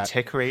pick the that.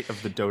 tick rate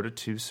of the Dota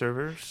 2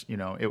 servers,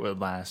 it would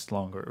last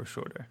longer or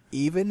shorter.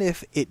 Even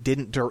if it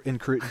didn't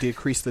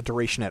decrease the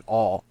duration at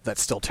all,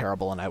 that's still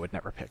terrible, and I would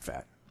never pick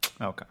that.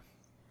 Okay.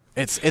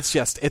 It's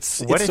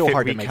What if so it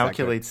hard to make that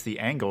good. recalculates the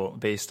angle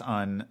based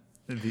on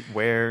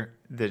where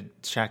the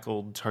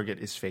shackled target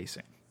is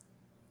facing?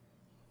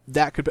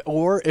 That could be,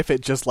 or if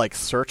it just like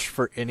searched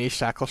for any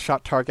shackle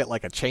shot target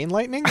like a chain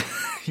lightning.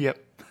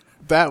 Yep.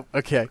 That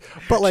okay,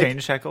 but like Chain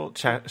shackle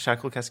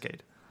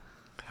cascade.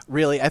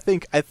 really, I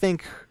think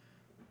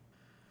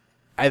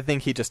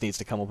he just needs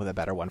to come up with a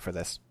better one for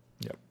this.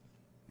 Yep.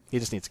 He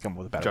just needs to come up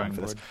with a better Drawing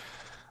one for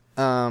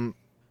board.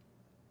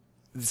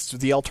 this.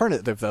 The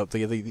alternative, though,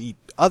 the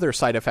other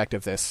side effect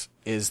of this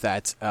is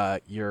that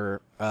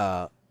your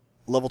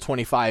level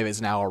 25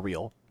 is now a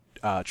real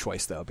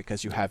choice, though,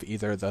 because you have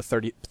either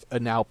the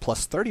now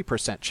plus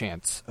 30%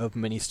 chance of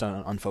mini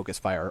stun on focus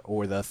fire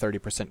or the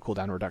 30%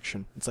 cooldown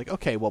reduction. It's like,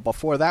 okay, well,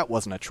 before that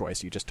wasn't a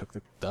choice. You just took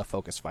the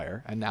focus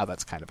fire, and now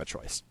that's kind of a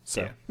choice.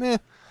 So,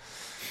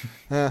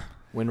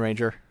 Wind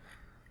Ranger.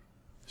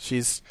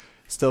 She's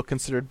still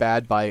considered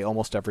bad by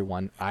almost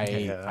everyone.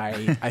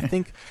 I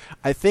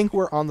think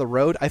we're on the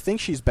road. I think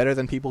she's better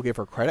than people give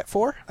her credit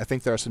for. I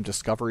think there are some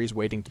discoveries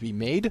waiting to be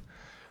made,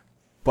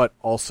 but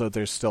also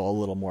there's still a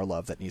little more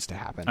love that needs to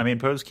happen. I mean,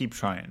 pros keep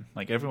trying.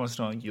 Like every once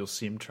in a while, you'll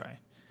see him try,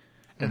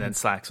 and then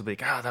Slacks will be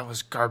like, that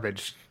was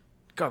garbage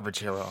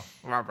hero.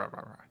 Rah, rah, rah,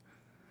 rah.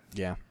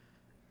 Yeah.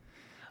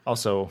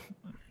 Also,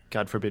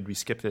 God forbid we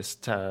skip this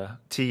TA.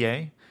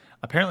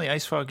 Apparently,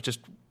 IceFrog just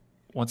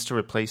wants to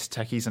replace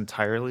techies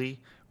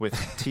entirely with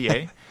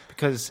TA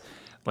because,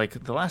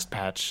 like, the last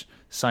patch,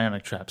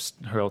 Psionic Traps,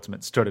 her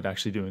ultimate, started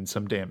actually doing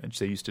some damage.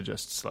 They used to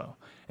just slow.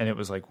 And it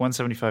was like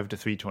 175 to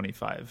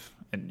 325.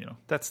 And,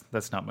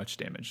 that's not much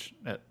damage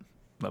at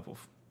level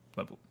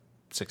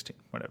 16,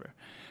 whatever.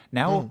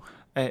 Now,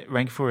 at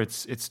rank 4,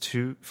 it's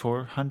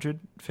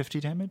 450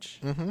 damage.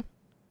 Mm-hmm.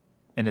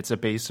 And it's a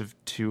base of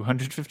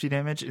 250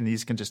 damage, and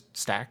these can just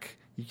stack.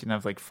 You can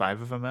have, like,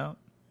 5 of them out.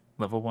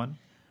 Level 1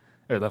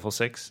 or level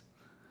 6.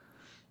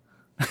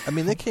 I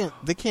mean, they can't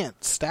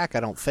stack, I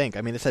don't think.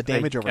 I mean, it's a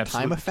damage over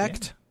time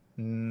effect,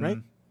 right?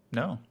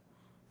 No.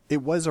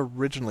 It was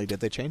originally. Did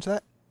they change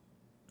that?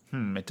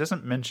 It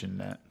doesn't mention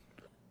that.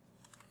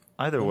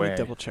 Either Let way, me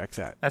double check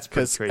that. That's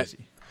pretty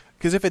crazy.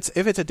 Because if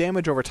it's a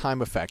damage over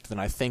time effect, then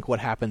I think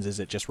what happens is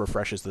it just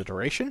refreshes the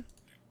duration.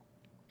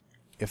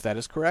 If that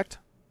is correct.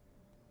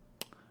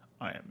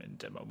 I am in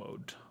demo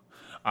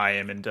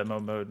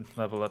mode.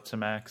 Level up to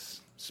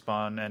max.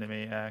 Spawn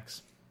enemy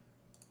axe.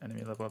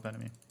 Enemy level up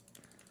enemy.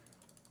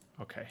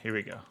 Okay, here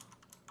we go.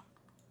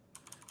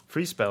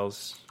 Free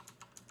spells.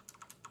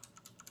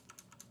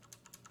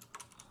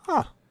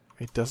 Huh.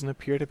 It doesn't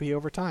appear to be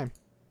over time.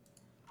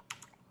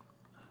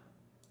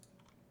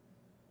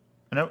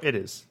 No, it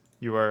is.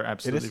 You are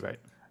absolutely right.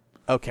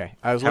 Okay.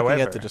 I was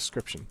looking at the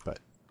description, but...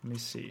 Let me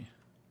see.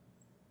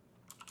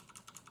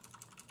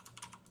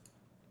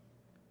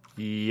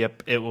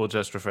 Yep, it will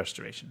just refresh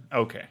duration.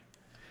 Okay.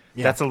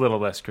 Yeah. That's a little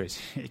less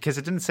crazy because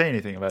it didn't say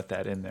anything about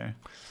that in there.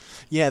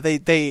 Yeah,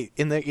 they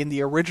in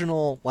the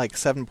original like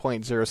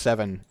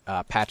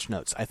 7.07 patch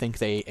notes, I think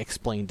they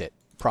explained it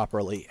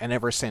properly, and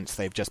ever since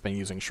they've just been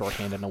using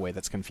shorthand in a way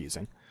that's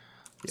confusing.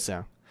 Yeah.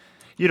 So,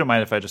 you don't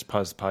mind if I just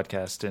pause the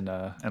podcast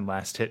and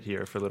last hit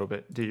here for a little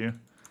bit, do you?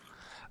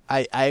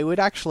 I would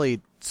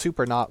actually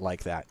super not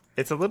like that.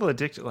 It's a little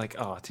addictive. Like,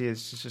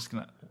 Tia's just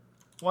gonna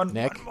one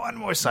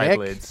more side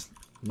blades.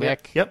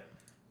 Nick. Yep.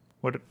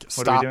 What are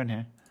we doing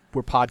here?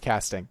 We're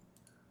podcasting.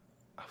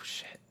 Oh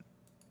shit.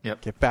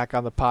 Yep. Get back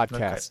on the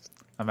podcast. Okay.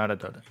 I'm out of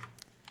Dota.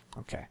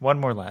 Okay. One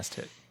more last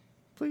hit,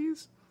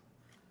 please.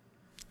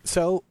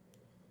 So,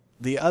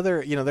 the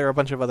other, there are a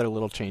bunch of other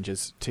little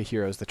changes to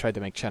heroes that tried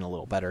to make Chen a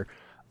little better.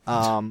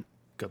 Good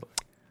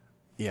luck.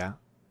 Yeah,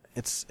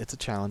 it's a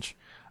challenge.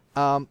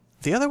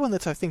 The other one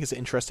that I think is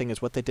interesting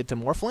is what they did to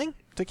Morphling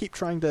to keep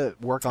trying to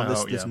work on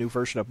this new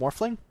version of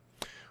Morphling,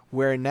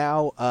 where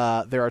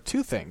now there are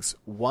two things.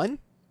 One,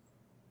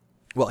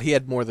 well, he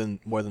had more than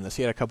this.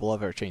 He had a couple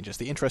other changes.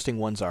 The interesting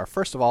ones are,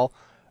 first of all,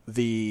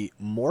 the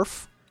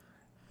morph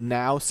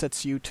now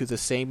sets you to the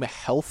same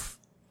health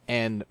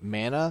and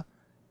mana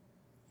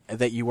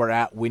that you were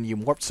at when you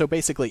morphed. So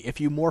basically, if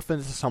you morph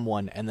into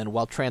someone and then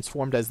while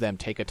transformed as them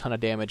take a ton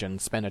of damage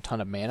and spend a ton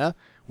of mana,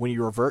 when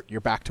you revert,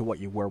 you're back to what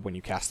you were when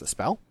you cast the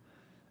spell.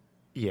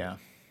 Yeah.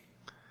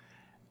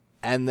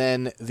 And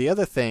then the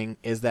other thing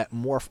is that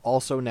morph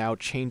also now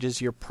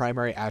changes your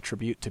primary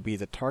attribute to be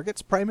the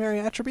target's primary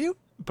attribute.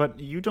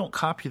 But you don't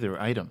copy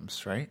their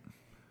items, right?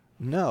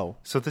 No.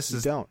 So this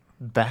is don't.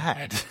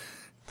 Bad.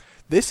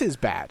 This is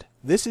bad.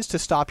 This is to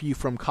stop you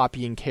from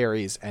copying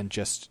carries and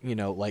just,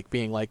 like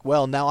being like,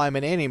 well, now I'm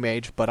an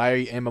anti-mage, but I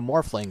am a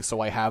morphling, so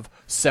I have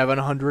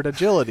 700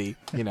 agility,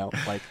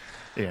 like.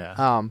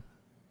 Yeah.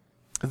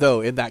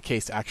 Though in that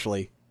case,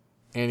 actually,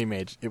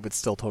 anti-mage, it would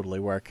still totally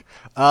work.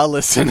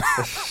 Listen.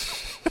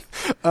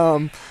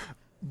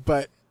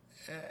 But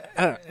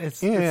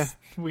it's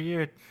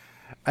weird.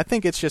 I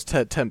think it's just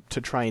to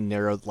try and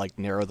narrow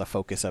the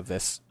focus of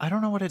this. I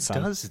don't know what it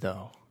does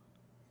though.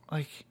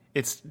 Like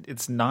it's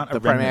not a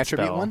The primary remnant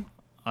attribute spell one?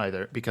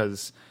 either,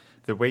 because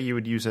the way you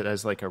would use it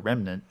as like a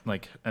remnant,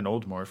 like an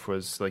old morph,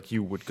 was like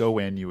you would go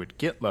in, you would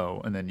get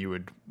low, and then you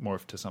would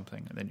morph to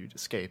something, and then you'd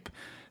escape.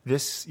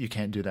 This you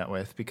can't do that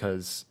with,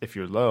 because if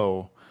you're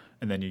low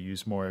and then you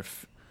use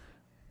morph,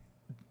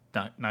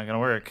 not gonna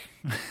work.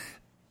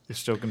 You're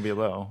still gonna be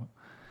low.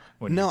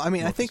 No, I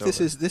mean I think this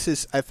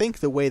is I think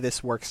the way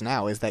this works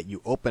now is that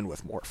you open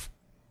with morph.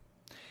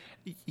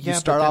 Yeah, you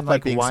start off by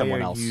being why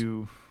someone are else.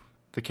 You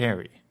the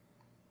carry.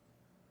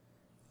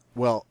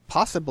 Well,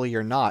 possibly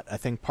you're not. I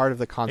think part of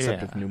the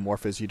concept of new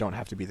morph is you don't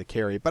have to be the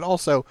carry, but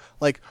also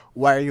like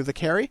why are you the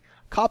carry?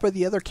 Copper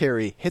the other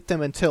carry, hit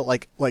them until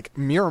like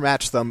mirror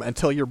match them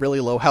until you're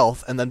really low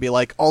health, and then be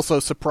like, also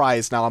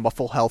surprise, now I'm a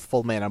full health,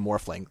 full mana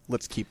morphling.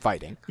 Let's keep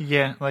fighting.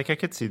 Yeah, like I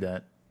could see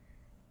that,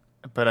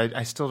 but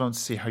I still don't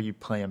see how you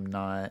play him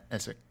not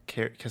as a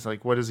carry, because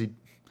like what is he?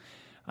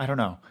 I don't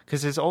know,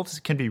 because his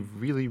ults can be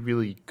really,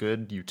 really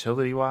good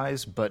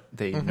utility-wise, but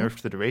they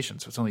nerfed the duration,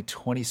 so it's only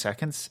 20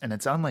 seconds, and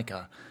it's on like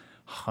a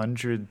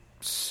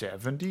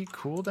 170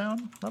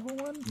 cooldown level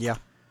 1? Yeah.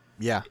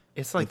 Yeah.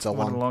 It's like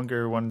one of the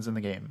longer ones in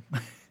the game.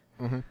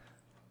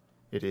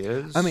 It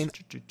is? I mean...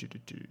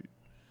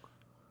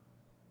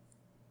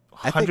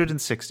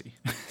 160.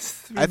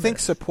 I think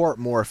support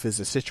morph is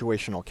a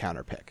situational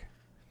counter pick.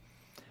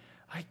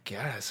 I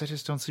guess. I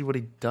just don't see what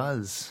he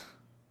does.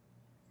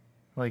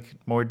 Like,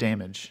 more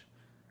damage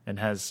and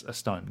has a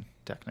stun,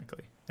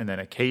 technically. And then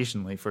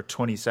occasionally, for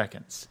 20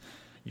 seconds,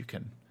 you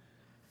can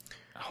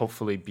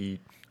hopefully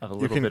beat a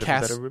little bit of a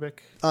better Rubik.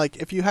 Like,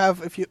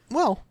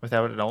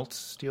 without an ult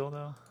steal,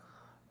 though?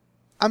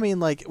 I mean,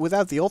 like,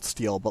 without the ult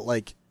steal, but,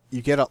 like,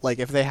 you get, like,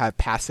 if they have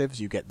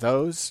passives, you get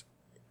those.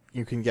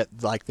 You can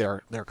get, like,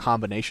 their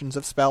combinations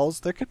of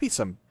spells. There could be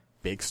some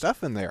big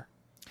stuff in there.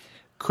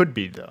 Could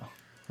be, though.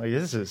 Like,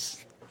 this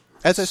is...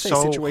 As I say,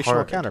 so situational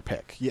hard. counter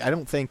pick. Yeah, I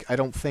don't think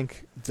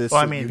this.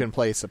 Well, I mean, you can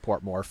play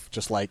support morph.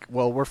 Just like,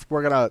 well,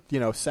 we're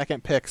gonna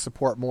second pick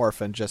support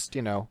morph and just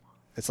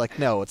it's like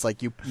no, it's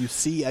like you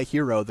see a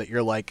hero that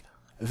you're like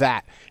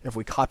that. If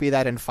we copy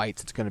that in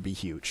fights, it's gonna be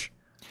huge.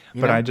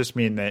 But I just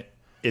mean that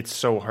it's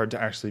so hard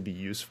to actually be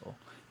useful,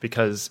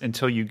 because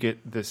until you get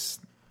this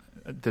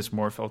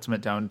morph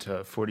ultimate down to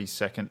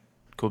 40-second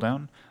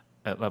cooldown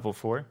at level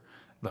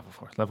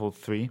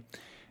 3,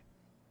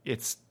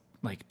 it's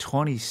like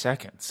 20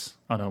 seconds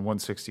on a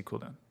 160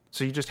 cooldown.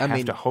 So you just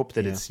have to hope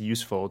that it's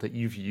useful, that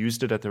you've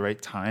used it at the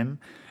right time,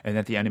 and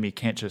that the enemy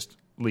can't just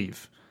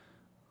leave.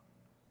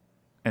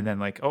 And then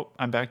like, oh,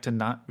 I'm back to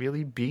not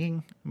really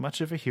being much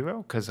of a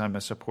hero because I'm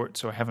a support,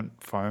 so I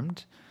haven't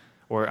farmed.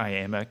 Or I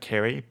am a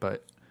carry,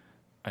 but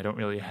I don't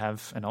really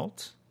have an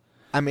ult.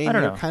 I mean,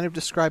 you're kind of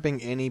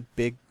describing any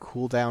big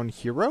cooldown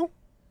hero?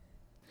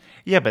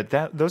 Yeah, but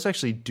those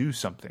actually do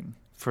something,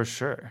 for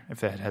sure,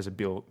 if that has a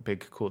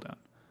big cooldown.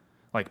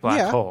 Like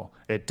Black Hole,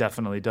 it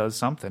definitely does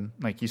something.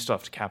 Like, you still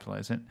have to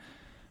capitalize it.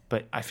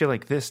 But I feel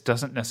like this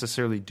doesn't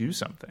necessarily do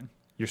something.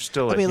 You're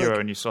still a hero,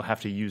 and you still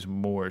have to use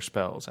more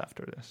spells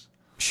after this.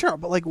 Sure,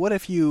 but like, what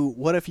if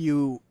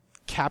you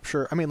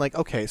capture? I mean, like,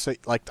 okay, so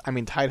like, I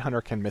mean,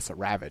 Tidehunter can miss a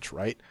Ravage,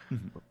 right?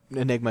 Mm-hmm.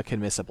 Enigma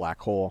can miss a Black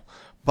Hole,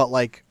 but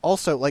like,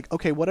 also, like,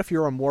 okay, what if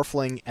you're a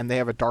Morphling and they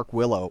have a Dark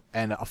Willow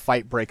and a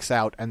fight breaks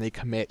out and they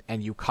commit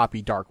and you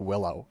copy Dark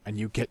Willow and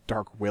you get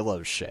Dark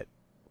Willow shit?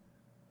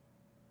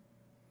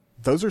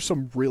 Those are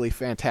some really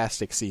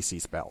fantastic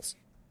CC spells.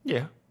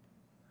 Yeah.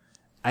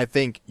 I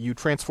think you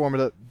transform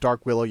into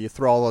Dark Willow, you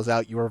throw all those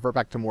out, you revert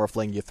back to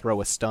Morphling, you throw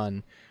a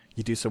stun,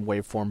 you do some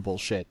waveform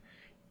bullshit.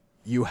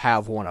 You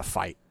have won a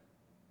fight.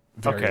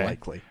 Very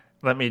likely.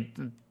 Let me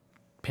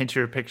paint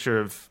you a picture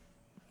of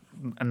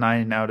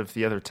 9 out of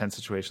the other 10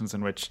 situations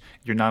in which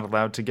you're not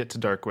allowed to get to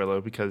Dark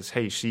Willow because,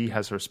 hey, she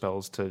has her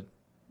spells to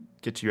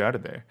get you out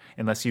of there,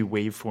 unless you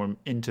waveform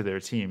into their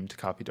team to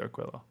copy Dark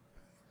Willow.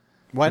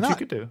 Why not? You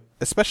could do.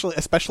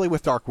 Especially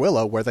with Dark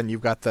Willow, where then you've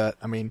got get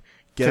out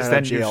because of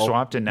then jail you've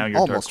swapped and now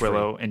you're Dark free.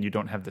 Willow and you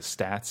don't have the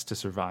stats to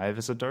survive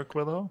as a Dark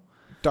Willow.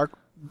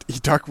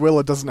 Dark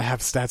Willow doesn't have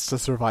stats to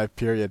survive,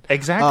 period.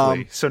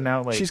 Exactly. So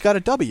now, like, she's got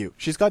a W.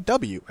 She's got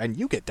W, and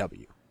you get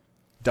W.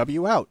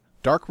 W out.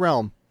 Dark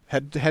Realm.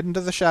 Head into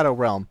the Shadow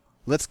Realm.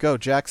 Let's go,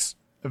 Jax.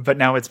 But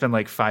now it's been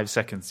like 5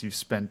 seconds. You've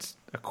spent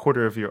a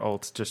quarter of your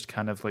ult just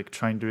kind of like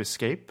trying to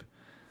escape.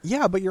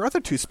 Yeah, but your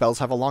other 2 spells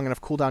have a long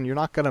enough cooldown. You're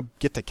not going to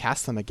get to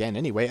cast them again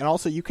anyway. And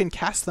also, you can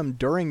cast them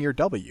during your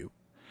W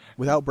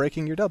without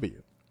breaking your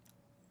W.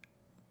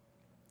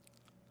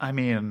 I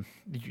mean,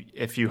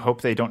 if you hope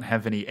they don't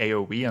have any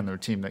AoE on their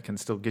team that can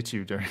still get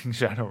you during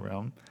Shadow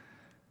Realm.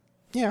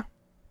 Yeah.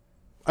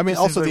 I mean,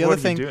 also the other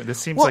thing... This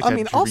seems like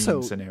a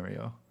dream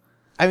scenario.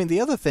 I mean,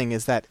 the other thing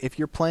is that if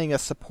you're playing a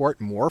support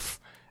morph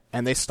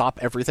and they stop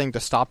everything to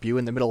stop you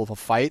in the middle of a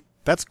fight,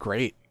 that's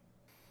great.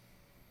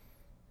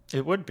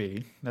 It would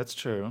be. That's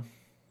true.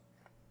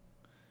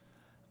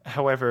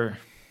 However,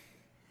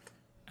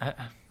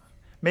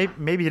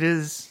 Maybe it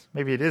is.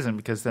 Maybe it isn't,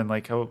 because then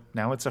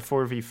now it's a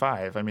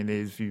 4v5. I mean,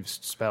 they've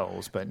used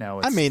spells, but now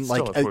it's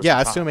still a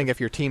 4v5. Assuming if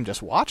your team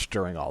just watched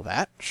during all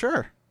that,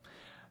 sure.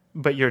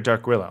 But you're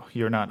Dark Willow.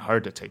 You're not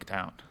hard to take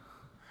down.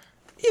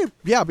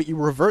 Yeah, but you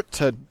revert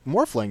to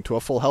Morphling, to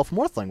a full health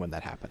Morphling when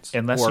that happens.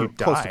 Unless or you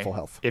die. Close to full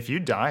health. If you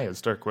die as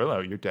Dark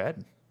Willow, you're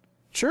dead.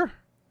 Sure,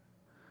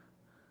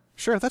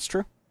 that's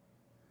true.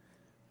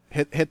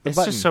 Hit the It's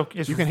button. just so-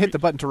 you can hit the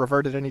button to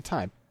revert at any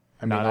time.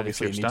 I mean, Not if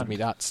obviously you're you need to be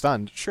not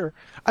stunned. Sure.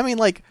 I mean,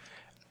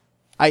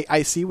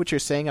 I see what you're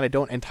saying, and I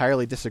don't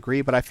entirely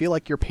disagree, but I feel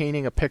like you're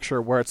painting a picture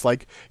where it's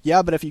like,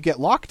 yeah, but if you get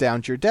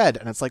lockdowns, you're dead.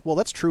 And it's like, well,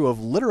 that's true of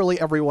literally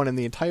everyone in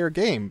the entire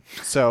game.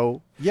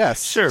 So,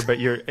 yes. Sure, but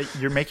you're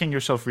making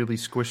yourself really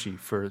squishy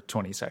for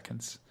 20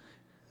 seconds.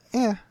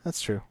 Yeah,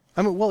 that's true.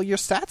 I mean, well, your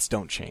stats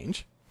don't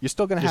change. You're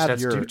still going to Your have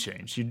stats do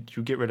change.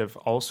 You get rid of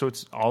all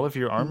of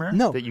your armor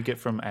that you get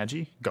from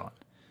Agi, gone.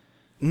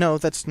 No,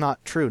 that's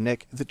not true,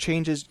 Nick. The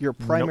changes your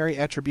primary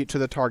attribute to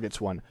the target's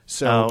one.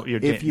 So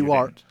if you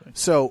are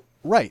so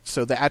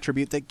the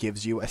attribute that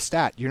gives you a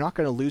stat, you're not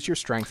going to lose your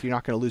strength, you're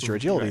not going to lose your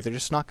agility. Right. They're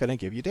just not going to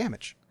give you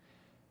damage.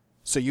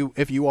 So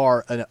if you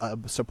are a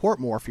support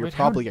morph, you're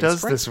probably how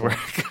does this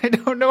work? I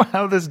don't know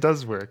how this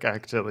does work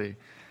actually.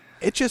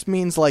 It just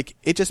means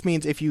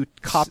if you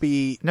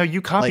copy. No,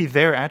 you copy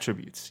their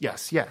attributes.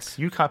 Yes,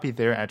 you copy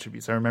their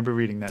attributes. I remember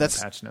reading that in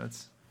patch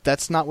notes.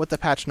 That's not what the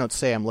patch notes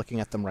say. I'm looking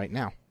at them right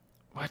now.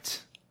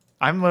 What?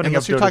 I'm loading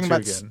up Dota 2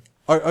 again.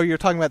 You're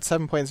talking about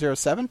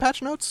 7.07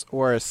 patch notes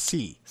or a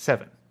C?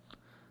 7.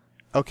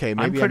 Okay,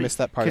 maybe I missed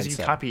that part. Because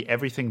you copy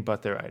everything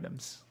but their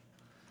items.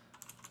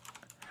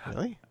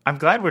 Really? I'm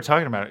glad we're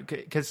talking about it,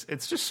 because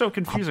it's just so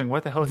confusing.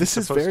 What the hell is this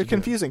supposed is very to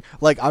confusing.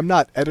 Like, I'm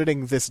not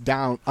editing this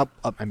down. I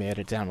may edit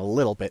it down a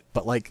little bit,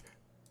 but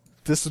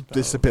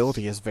this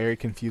ability is very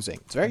confusing.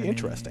 It's very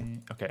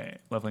interesting. Okay,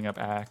 leveling up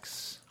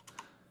Axe.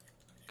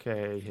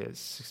 Okay, his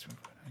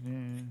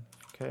 6.9.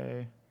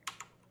 Okay.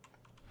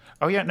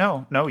 Oh yeah,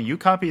 no, you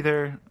copy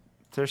their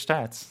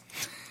stats.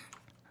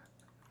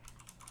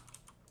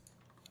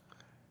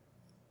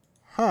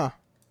 Huh.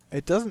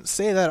 It doesn't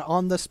say that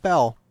on the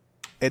spell.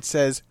 It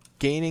says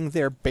gaining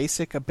their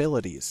basic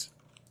abilities.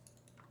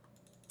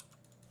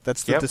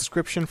 That's the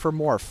description for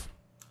morph.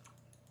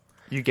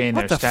 You gain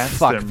what their the stats,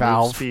 fuck, their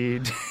Valve? move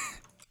speed.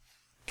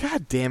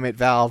 God damn it,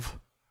 Valve.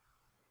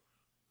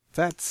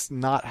 That's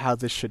not how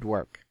this should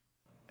work.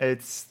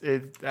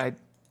 Yeah.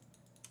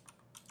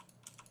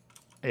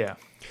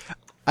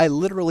 I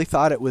literally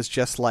thought it was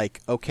just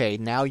okay,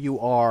 now you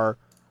are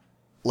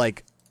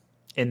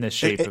in the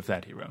shape of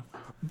that hero.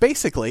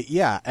 Basically,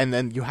 yeah, and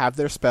then you have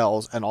their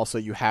spells, and also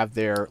you have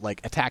their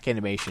attack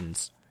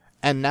animations,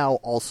 and now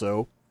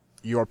also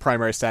your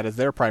primary stat is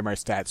their primary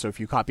stat. So if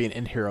you copy an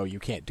in hero, you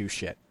can't do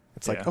shit.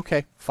 It's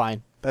okay,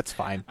 fine, that's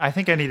fine. I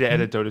think I need to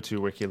edit Dota 2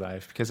 Wiki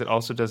Live, because it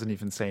also doesn't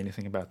even say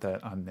anything about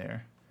that on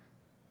there.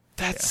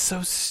 That's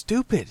so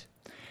stupid.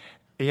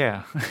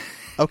 Yeah.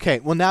 Okay,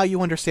 well now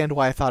you understand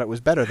why I thought it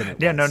was better than it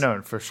was. Yeah,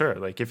 no, for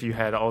sure. If you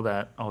had all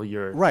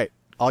your right.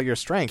 All your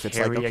strength. It's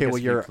okay, well,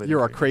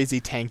 you're a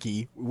crazy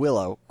tanky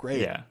Willow.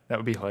 Great. Yeah, that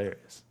would be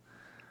hilarious.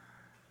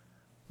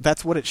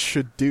 That's what it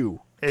should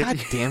do. God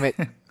damn it.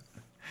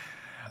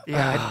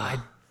 Yeah,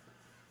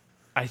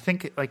 I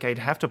think I'd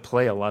have to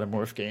play a lot of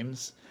Morph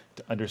games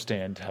to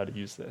understand how to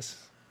use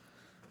this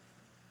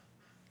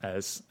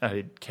as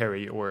a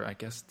carry or, I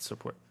guess,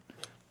 support.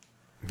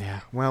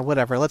 Yeah, well,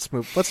 whatever. Let's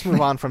move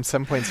on from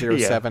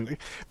 7.07. Yeah.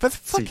 But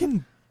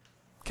fucking...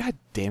 God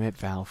damn it,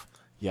 Valve.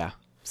 Yeah,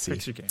 see.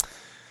 Fix your game.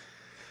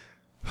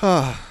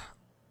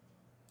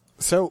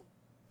 So,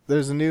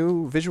 there's a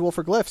new visual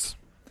for glyphs.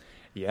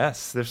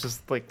 Yes, this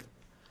is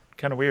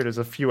kind of weird. It was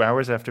a few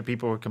hours after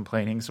people were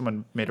complaining.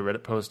 Someone made a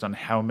Reddit post on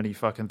how many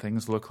fucking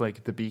things look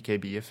like the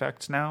BKB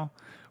effect now.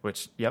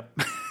 Which, yep,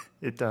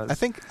 it does. I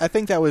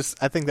think that was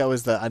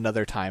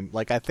another time.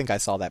 I think I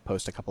saw that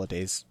post a couple of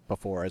days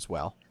before as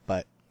well.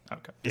 But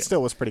it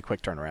still was pretty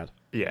quick turnaround.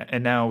 Yeah,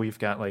 and now we've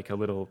got a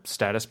little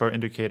status bar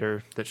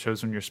indicator that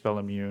shows when you're spell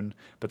immune.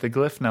 But the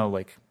glyph now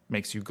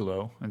makes you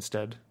glow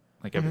instead.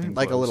 Everything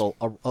glows.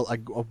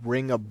 a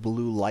ring of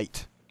blue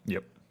light.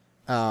 Yep.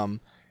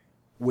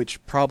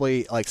 Which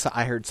probably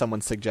I heard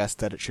someone suggest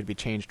that it should be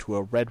changed to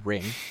a red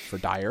ring for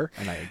Dire,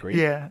 and I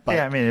agree. Yeah. But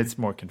I mean it's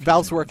more confusing.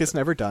 Valve's work is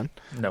never done.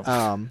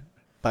 No.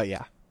 But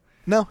yeah.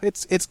 No,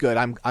 it's good.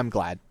 I'm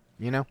glad,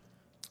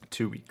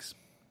 2 weeks.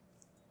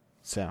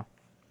 So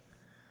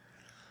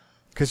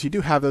because you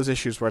do have those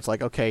issues where it's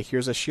okay,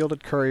 here's a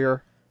shielded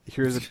courier,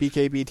 here's a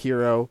BKB'd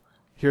hero,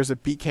 here's a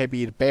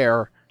BKB'd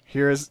bear,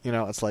 here's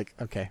it's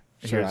okay.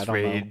 Sure, here's I don't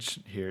rage.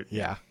 know. Here,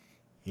 yeah.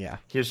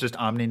 Here's just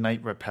Omni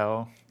Knight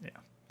repel. Yeah.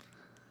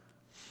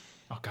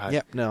 Oh god.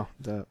 Yep. No,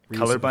 the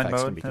colorblind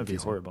mode that'd be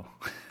horrible.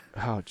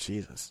 Oh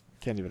Jesus,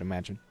 can't even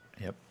imagine.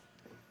 Yep.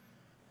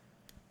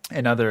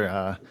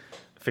 Another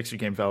Fix Your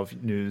Game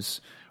Valve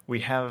news. We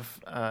have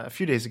a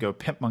few days ago,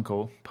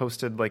 Pimpmunkle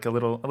posted a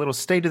little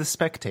state of the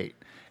spectate.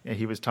 And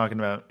he was talking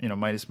about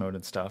Midas mode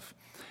and stuff.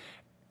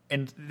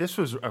 And this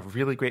was a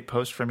really great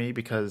post for me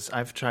because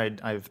I've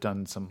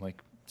done some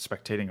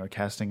spectating or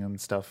casting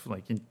and stuff,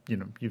 like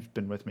you've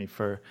been with me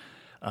for.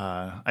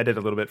 I did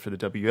a little bit for the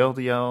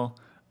WLDL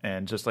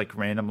and just like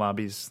random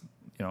lobbies,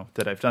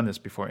 that I've done this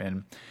before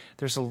in.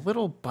 There's a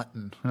little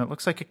button and it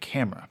looks like a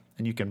camera,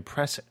 and you can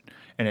press it,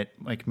 and it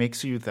like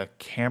makes you the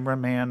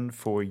cameraman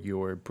for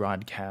your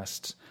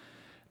broadcast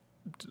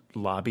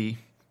lobby.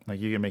 Like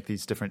you can make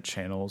these different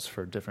channels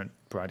for different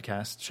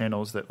broadcast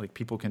channels that like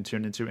people can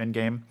tune into in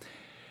game.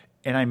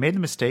 And I made the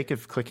mistake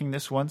of clicking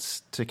this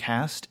once to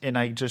cast, and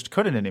I just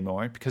couldn't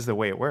anymore, because the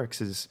way it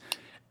works is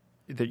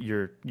that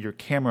your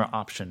camera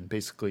option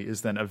basically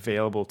is then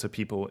available to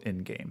people in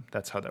game.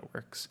 That's how that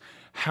works.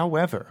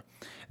 However,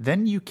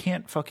 then you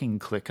can't fucking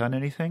click on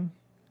anything.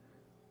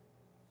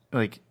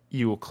 Like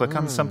you will click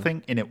on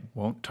something and it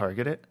won't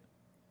target it.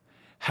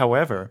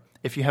 However,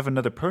 if you have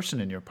another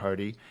person in your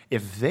party,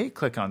 if they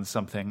click on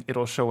something,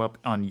 it'll show up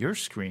on your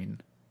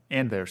screen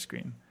and their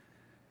screen.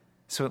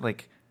 So it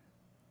like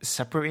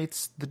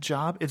separates the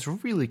job. It's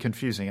really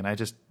confusing, and I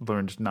just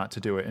learned not to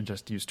do it and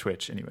just use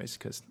Twitch anyways,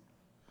 because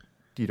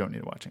you don't need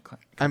to watch it.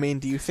 I mean,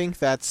 do you think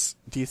that's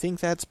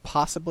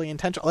possibly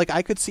intentional? Like,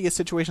 I could see a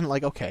situation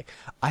like, okay,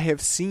 I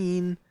have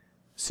seen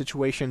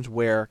situations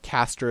where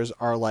casters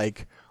are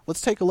like,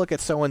 let's take a look at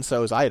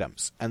so-and-so's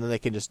items, and then they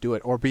can just do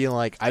it, or being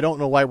like, I don't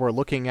know why we're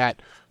looking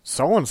at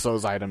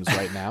so-and-so's items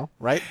right now,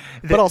 right?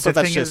 But also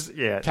that's just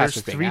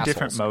there's 3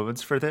 different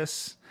modes for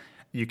this.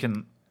 You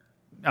can,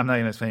 I'm not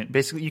going to explain it.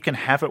 Basically, you can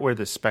have it where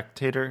the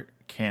spectator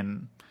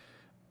can,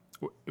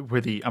 I'm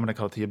going to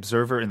call it the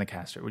observer and the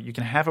caster. You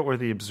can have it where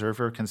the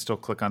observer can still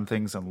click on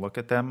things and look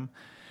at them,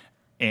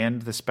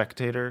 and the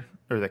spectator,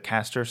 or the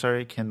caster,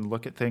 can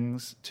look at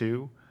things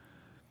too.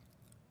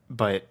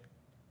 But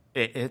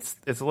it's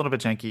a little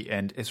bit janky,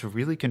 and it's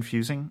really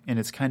confusing, and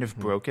it's kind of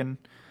broken.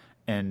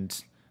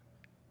 And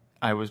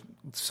I was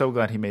so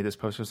glad he made this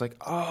post. I was like,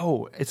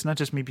 oh, it's not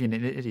just me being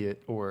an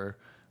idiot or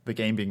the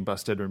game being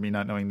busted or me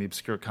not knowing the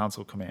obscure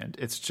console command.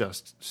 It's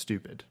just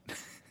stupid.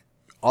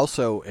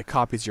 Also, it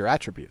copies your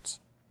attributes.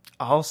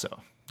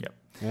 Also, yep.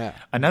 Yeah.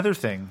 Another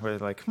thing where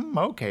they're like,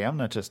 okay, I'm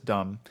not just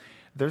dumb.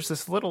 There's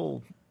this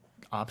little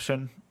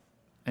option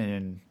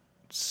in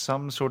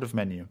some sort of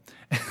menu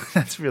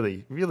that's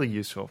really, really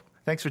useful.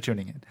 Thanks for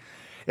tuning in.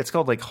 It's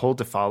called like hold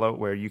to follow,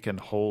 where you can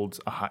hold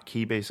a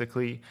hotkey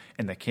basically,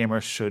 and the camera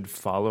should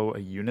follow a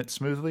unit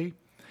smoothly.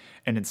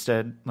 And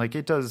instead, like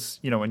it does,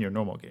 in your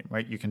normal game,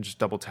 right? You can just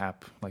double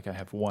tap, like I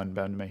have 1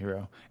 bound to my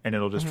hero, and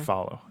it'll just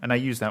follow. And I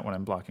use that when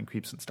I'm blocking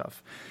creeps and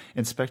stuff.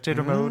 In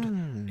spectator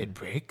mode, it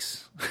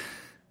breaks.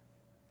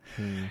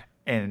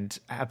 And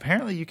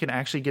apparently you can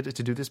actually get it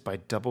to do this by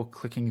double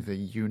clicking the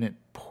unit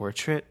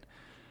portrait.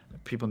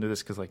 People knew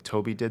this because like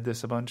Toby did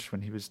this a bunch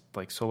when he was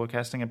like solo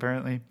casting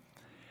apparently.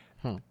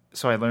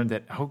 So I learned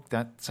that,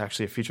 that's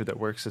actually a feature that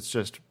works. It's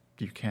just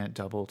you can't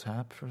double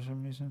tap for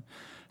some reason.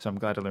 So I'm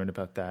glad I learned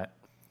about that.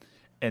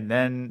 And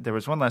then there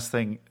was one last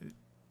thing.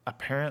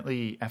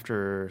 Apparently,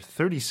 after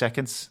 30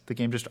 seconds, the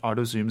game just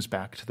auto-zooms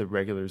back to the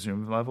regular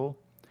zoom level,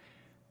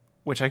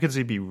 which I could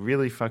see be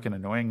really fucking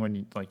annoying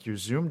when you're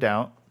zoomed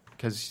out,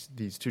 because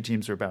these 2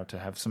 teams are about to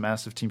have some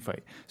massive team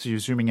fight. So you're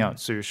zooming out,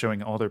 so you're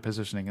showing all their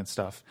positioning and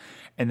stuff.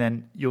 And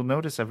then you'll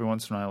notice every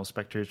once in a while,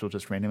 spectators will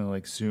just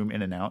randomly zoom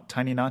in and out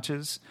tiny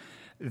notches.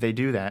 They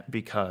do that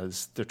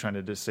because they're trying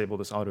to disable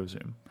this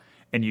auto-zoom.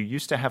 And you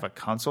used to have a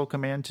console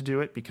command to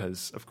do it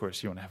because, of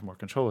course, you want to have more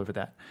control over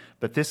that.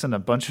 But this and a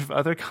bunch of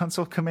other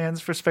console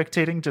commands for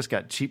spectating just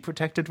got cheat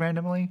protected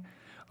randomly,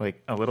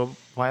 like a little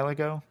while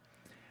ago.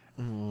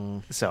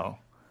 So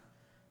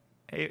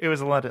it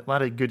was a lot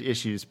of good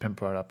issues Pimp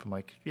brought up. I'm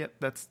like, yeah,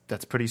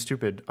 that's pretty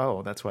stupid.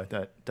 Oh, that's why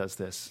that does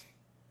this,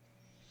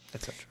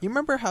 etc. You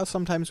remember how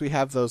sometimes we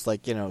have those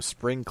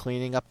spring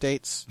cleaning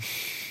updates?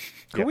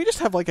 Could we just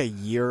have like a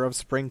year of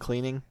spring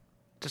cleaning?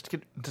 Just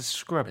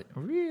scrub it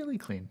really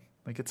clean.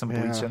 Like get some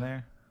bleach in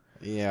there.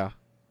 Yeah.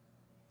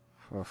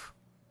 Oof.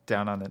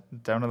 Down on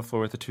the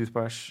floor with a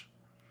toothbrush.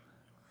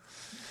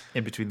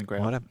 In between the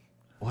ground.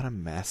 What a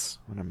mess.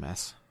 What a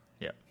mess.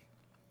 Yeah.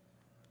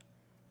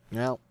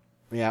 Well,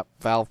 yeah.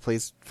 Valve,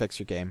 please fix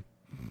your game.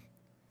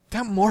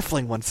 That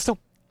Morphling one's still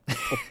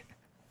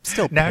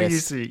now pissed. you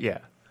see, yeah.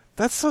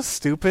 That's so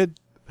stupid.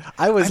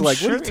 I was I'm like,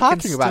 sure what are you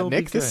talking about, be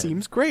Nick? This good.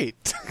 seems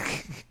great.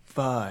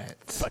 But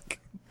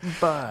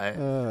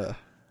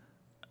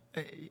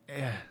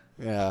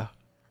yeah.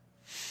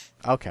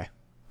 Okay.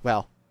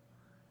 Well,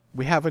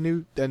 we have a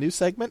new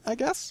segment, I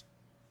guess.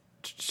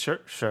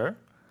 Sure.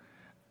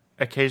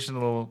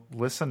 Occasional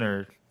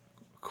listener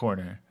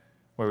corner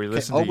where we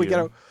listen to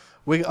you.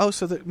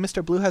 So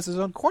Mr. Blue has his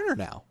own corner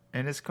now.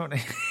 In his corner,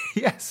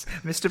 yes,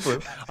 Mr. Blue,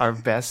 our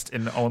best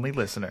and only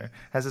listener,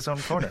 has his own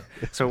corner.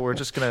 So we're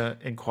just gonna,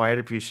 in quiet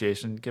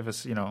appreciation, give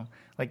us,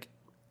 I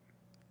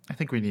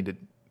think we needed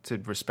to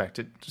respect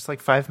it. Just like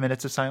 5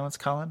 minutes of silence,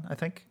 Colin, I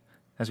think,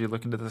 as we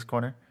look into this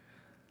corner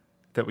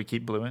that we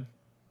keep Blue in.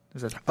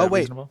 Is that wait.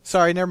 reasonable?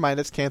 Sorry, never mind.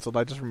 It's canceled.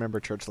 I just remember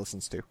Church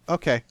listens to.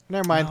 Okay,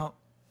 never mind. No.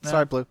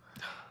 Sorry, Blue.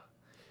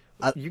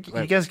 You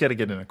guys got to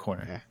get in a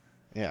corner. Yeah.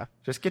 Yeah.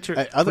 Just get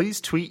your please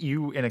tweet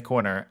you in a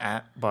corner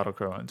at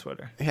BottleCrow on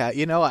Twitter. Yeah,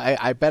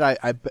 I bet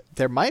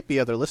there might be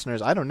other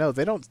listeners. I don't know.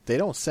 They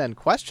don't send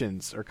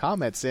questions or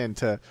comments in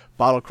to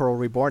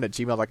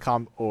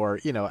bottlecrowreborn@gmail.com or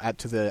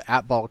to the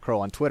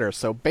 @BottleCrow on Twitter.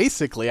 So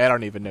basically, I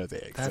don't even know they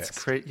exist.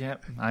 That's great. Yeah,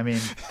 I mean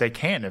they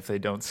can if they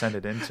don't send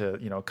it into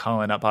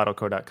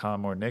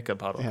Colin@bottlecrow.com or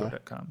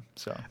Nick@bottlecrow.com.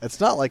 So it's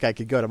not like I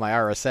could go to my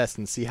RSS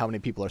and see how many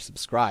people are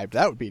subscribed.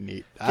 That would be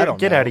neat.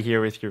 Get out of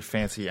here with your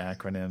fancy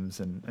acronyms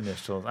and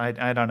initials.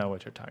 I don't know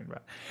what you're talking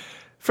about.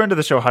 Friend of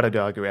the show,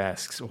 Hotadogger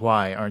asks,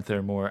 why aren't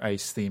there more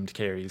ice-themed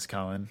carries,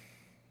 Colin?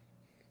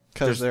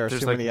 Because there are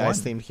too many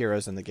ice-themed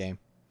heroes in the game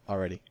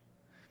already.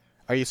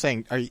 Are you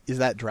saying, is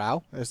that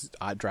Drow? Is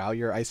Drow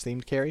your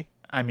ice-themed carry?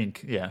 I mean,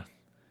 yeah.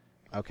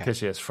 Okay. Because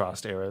she has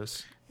frost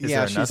arrows. Is yeah,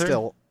 there another? She's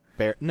still...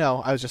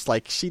 No, I was just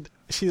like, she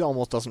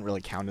almost doesn't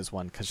really count as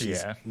one because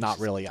she's not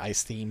really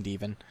ice-themed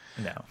even.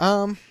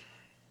 No.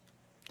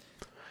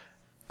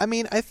 I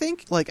mean, I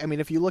think,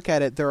 if you look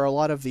at it, there are a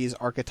lot of these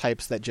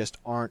archetypes that just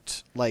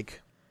aren't,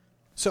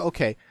 So,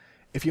 okay,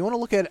 if you want to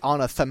look at it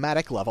on a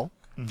thematic level,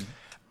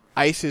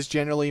 ice is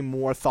generally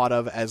more thought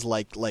of as,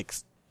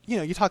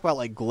 you talk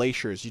about,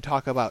 glaciers. You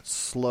talk about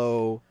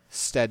slow,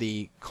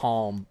 steady,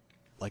 calm,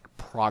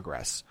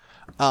 progress.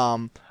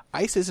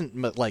 Ice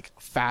isn't,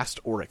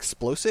 fast or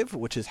explosive,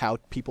 which is how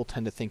people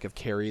tend to think of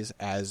carries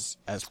as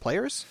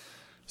players.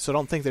 So I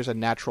don't think there's a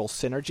natural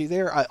synergy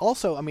there.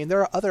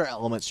 There are other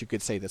elements you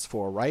could say this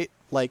for, right?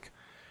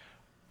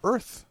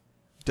 Earth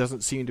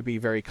doesn't seem to be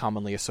very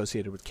commonly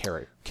associated with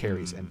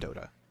carries in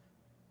Dota.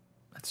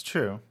 That's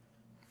true.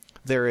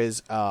 There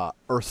is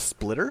Earth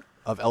Splitter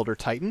of Elder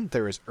Titan.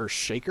 There is Earth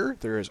Shaker.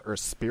 There is Earth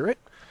Spirit.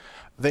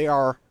 They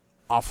are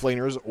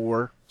offlaners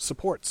or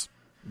supports,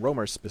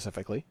 roamers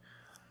specifically.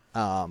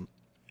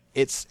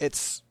 It's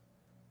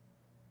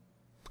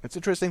an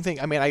interesting thing.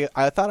 I mean,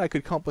 I thought I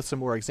could come up with some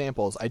more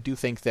examples. I do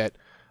think that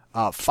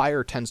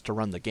fire tends to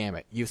run the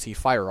gamut. You see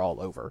fire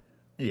all over.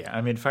 Yeah,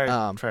 I mean,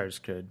 fire's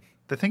good.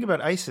 The thing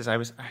about ice is, I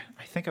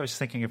think I was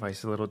thinking of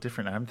ice a little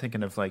different. I'm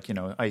thinking of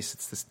ice.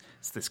 It's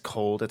this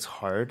cold. It's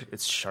hard.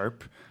 It's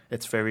sharp.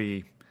 It's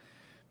very.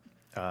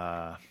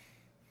 I'm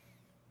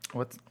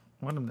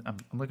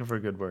looking for a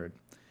good word.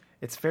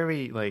 It's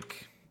very bitter.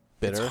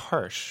 It's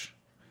harsh.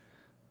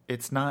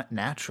 It's not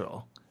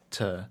natural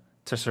to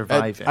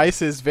survive in.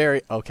 Ice is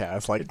very okay. I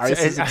was like, ice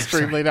is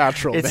extremely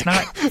natural. It's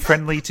not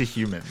friendly to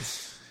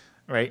humans,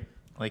 right?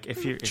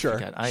 If you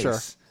got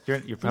ice,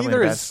 you're probably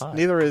in a bad spot.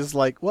 Neither is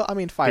fire.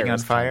 Being on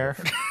fire,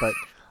 but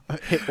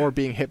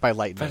being hit by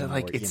lightning.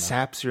 But it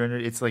saps your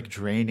energy. It's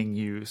draining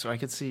you. So I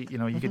could see,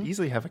 you could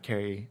easily have a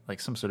carry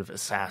some sort of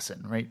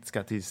assassin, right? It's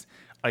got these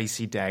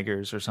icy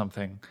daggers or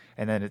something,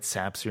 and then it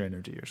saps your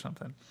energy or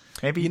something.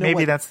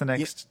 Maybe that's the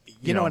next.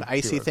 An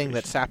icy thing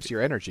that saps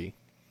your energy.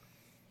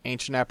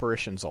 Ancient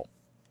Apparitions ult.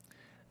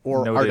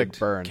 Or Noted Arctic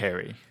Burn.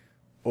 Carry.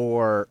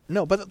 Or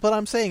no, but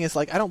I'm saying is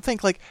I don't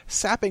think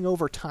sapping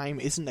over time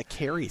isn't a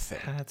carry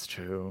thing. That's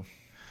true.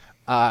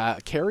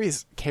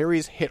 Carries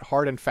hit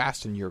hard and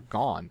fast and you're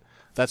gone.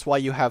 That's why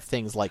you have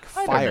things like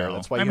fire.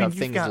 That's why you have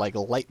things like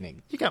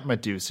lightning. You got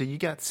Medusa, you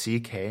got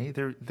CK.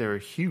 They're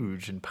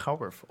huge and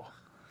powerful.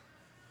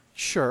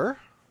 Sure.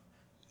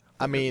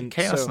 I mean,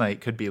 Chaos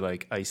Knight could be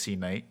Icy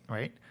Knight,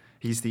 right?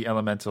 He's the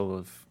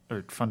elemental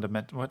or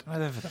fundamental,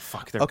 whatever the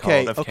fuck they're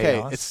called. Okay,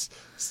 Chaos. It's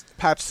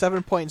patch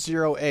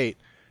 7.08.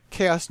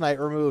 Chaos Knight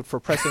removed for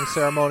pressing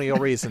ceremonial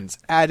reasons.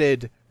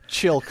 Added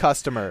chill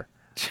customer.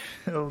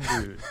 Chill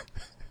dude.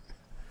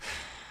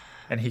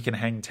 And he can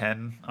hang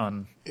 10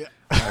 on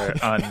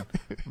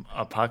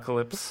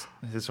Apocalypse.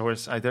 His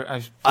horse.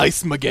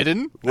 Ice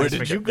Mageddon? Where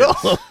did you go?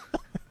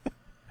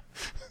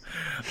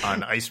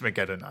 On Ice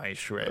Mageddon, I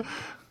shred.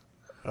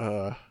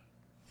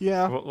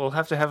 Yeah. We'll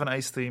have to have an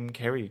ice theme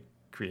carry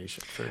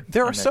creation for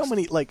there are so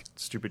many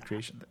stupid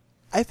creation thing.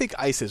 I think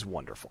ice is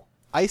wonderful.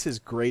 Ice is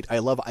great. I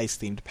love ice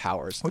themed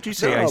powers. Would you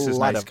say ice is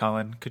nice,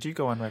 Colin? Could you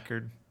go on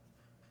record?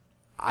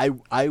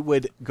 I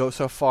would go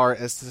so far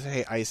as to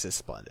say ice is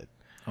splendid.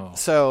 Oh.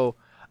 So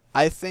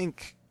I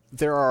think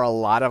there are a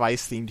lot of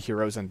ice themed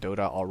heroes in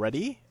Dota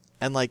already,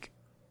 and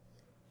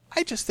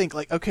I just think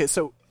okay,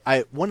 so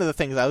one of the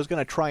things I was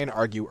going to try and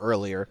argue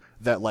earlier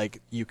that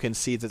you can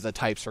see that the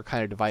types are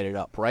kind of divided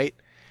up, right?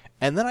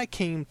 And then I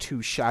came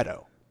to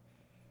Shadow.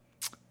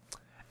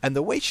 And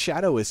the way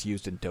Shadow is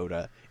used in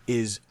Dota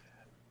is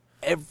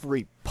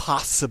every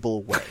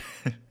possible way.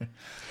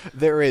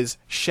 There is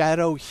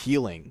shadow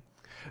healing.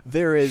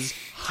 There is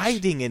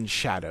hiding in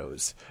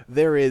shadows.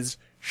 There is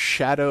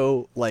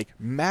shadow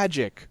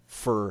magic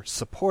for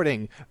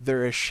supporting.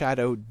 There is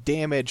shadow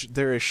damage.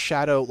 There is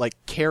shadow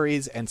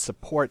carries and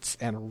supports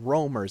and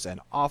roamers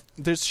and off.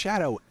 There's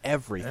shadow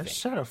everything. There's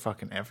shadow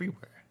fucking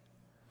everywhere.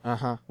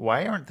 Uh-huh.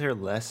 Why aren't there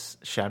less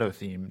shadow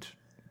themed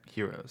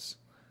heroes?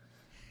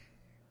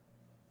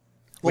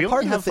 Well, we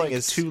part only of the have thing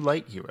is 2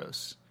 light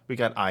heroes. We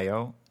got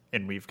Io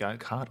and we've got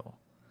Coddle.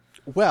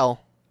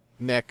 Well,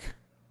 Nick,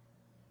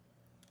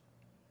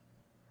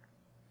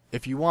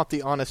 if you want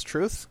the honest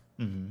truth,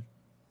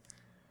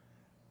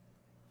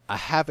 I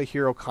have a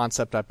hero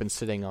concept I've been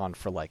sitting on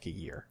for like a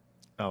year.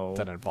 Oh,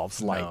 that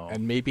involves light, no.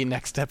 and maybe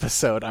next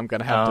episode I'm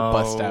gonna have to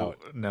bust out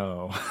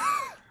No,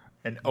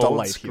 an the old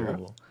light school,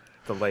 hero.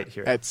 The light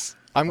hero.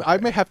 I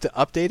may have to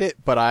update it,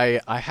 but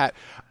I had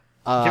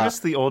Give us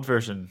the old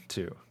version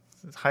too.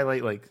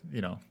 Highlight the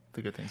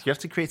good things. You have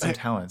to create some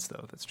talents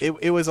though. That's true.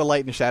 it was a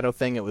light and shadow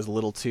thing. It was a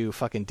little too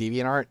fucking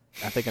DeviantArt.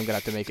 I think I'm gonna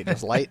have to make it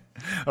just light.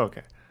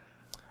 Okay.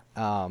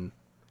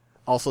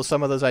 Also,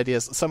 some of those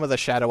ideas, some of the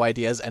shadow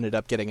ideas ended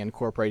up getting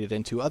incorporated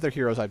into other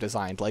heroes I've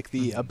designed, like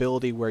the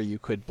ability where you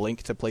could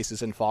blink to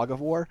places in Fog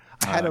of War.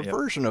 I had a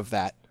version of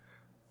that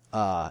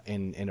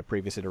in a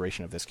previous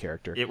iteration of this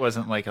character. It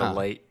wasn't like a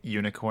light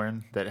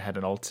unicorn that had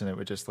an ult and it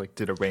would just like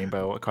did a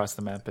rainbow across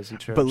the map as you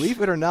chose.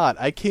 Believe it or not,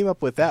 I came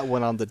up with that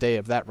one on the day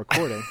of that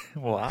recording.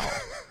 Wow.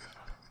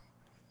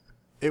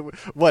 It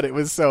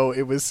was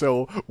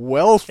so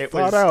well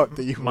thought out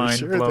that you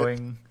mind were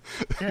blowing.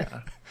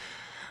 Yeah.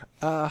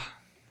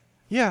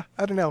 Yeah,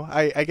 I don't know.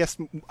 I guess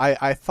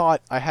I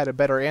thought I had a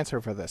better answer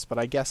for this, but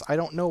I guess I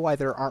don't know why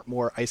there aren't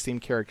more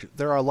ice-themed characters.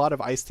 There are a lot of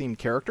ice-themed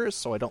characters,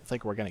 so I don't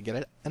think we're going to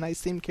get an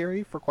ice-themed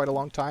carry for quite a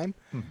long time.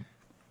 Mm-hmm.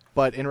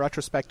 But in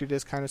retrospect, it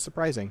is kind of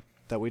surprising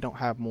that we don't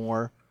have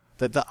more,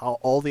 that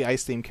all the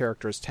ice-themed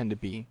characters tend to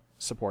be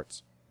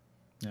supports.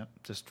 Yeah,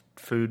 just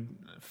food,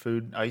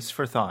 ice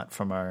for thought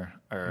from our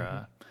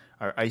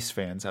ice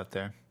fans out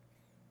there.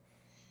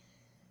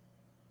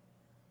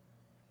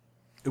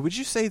 Would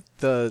you say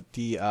the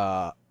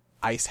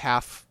ice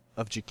half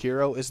of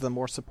Jakiro is the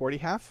more supporty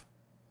half?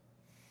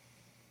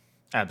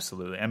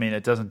 Absolutely. I mean,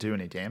 it doesn't do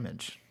any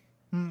damage.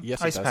 Yes,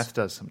 Ice it does. Path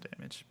does some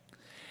damage.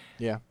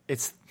 Yeah.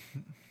 It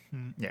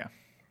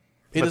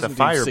doesn't the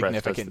fire do breath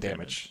significant does the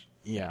damage.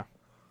 Yeah.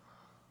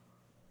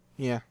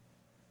 Yeah.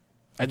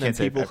 I And can't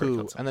say then I've ever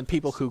killed someone.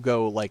 people who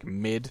go like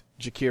mid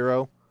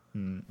Jakiro,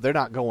 they're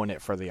not going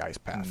it for the ice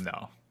path.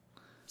 No.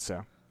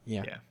 So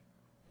yeah.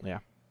 Yeah.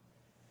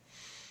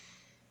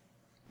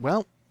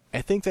 Well,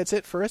 I think that's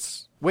it for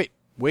us. Wait.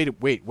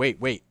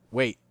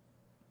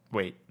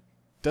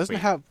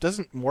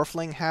 Doesn't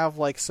Morphling have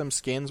like some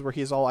skins where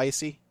he's all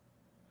icy?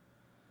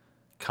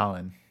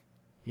 Colin.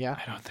 Yeah.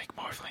 I don't think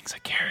Morphling's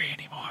a carry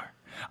anymore.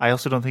 I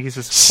also don't think he's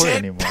a support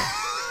anymore.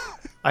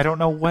 I don't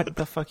know what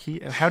the fuck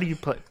how do you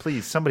play?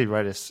 Please, somebody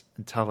write us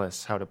and tell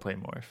us how to play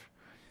Morph.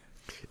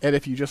 And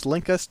if you just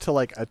link us to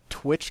like a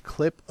Twitch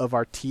clip of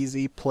our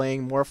TZ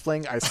playing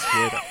Morphling, I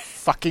swear to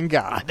fucking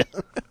God.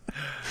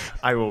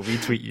 I will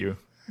retweet you.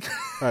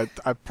 I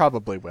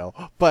probably will.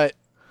 But,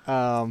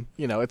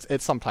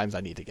 it's sometimes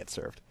I need to get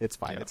served. It's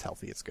fine. Yeah. It's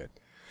healthy. It's good.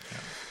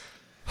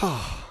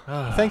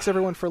 Yeah. Thanks,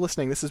 everyone, for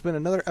listening. This has been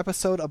another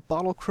episode of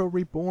Bottle Crow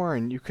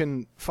Reborn. You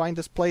can find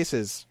us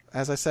places.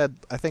 As I said,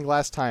 I think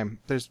last time,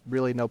 there's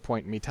really no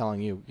point in me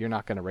telling you you're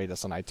not going to rate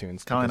us on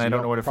iTunes. Colin, I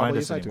don't know where to find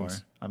us anymore.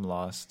 I'm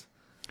lost.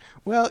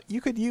 Well,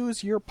 you could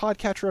use your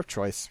podcatcher of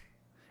choice.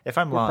 If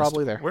I'm We're lost,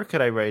 probably there. Where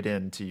could I write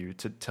in to you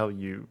to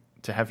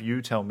have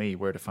you tell me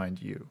where to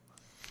find you?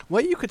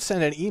 Well, you could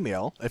send an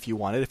email if you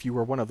wanted, if you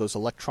were one of those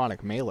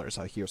electronic mailers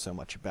I hear so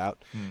much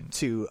about,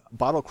 to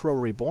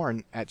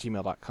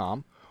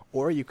bottlecrowreborn@gmail.com,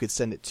 or you could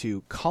send it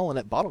to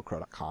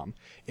colin@bottlecrow.com.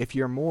 If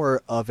you're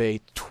more of a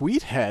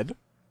tweet head...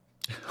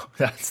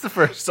 That's the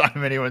first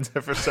time anyone's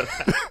ever said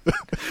that.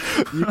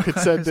 You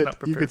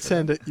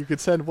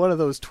could send one of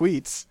those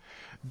tweets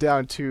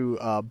down to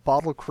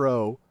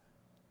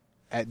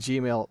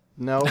bottlecrow@gmail.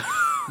 No.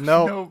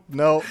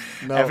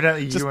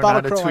 Evidently, just you are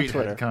not a Bottlecrow tweet on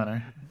Twitter. head,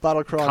 Connor.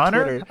 Bottlecrow on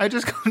Connor? Twitter. I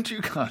just called you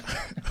Connor.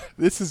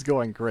 This is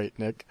going great,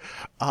 Nick.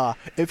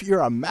 If you're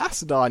a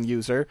Mastodon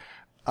user,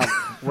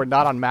 we're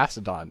not on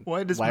Mastodon.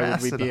 Why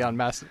would we be on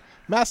Mastodon?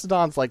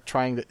 Mastodon's like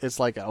it's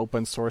like an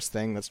open source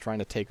thing that's trying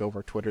to take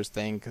over Twitter's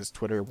thing because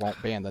Twitter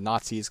won't ban the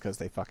Nazis because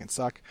they fucking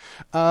suck.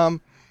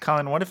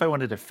 Colin, what if I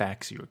wanted to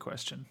fax you a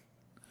question?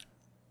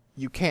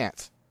 You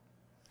can't,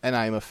 and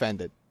I'm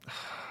offended.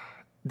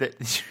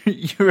 That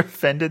you're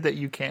offended that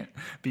you can't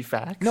be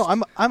faxed? No,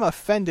 I'm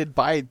offended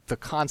by the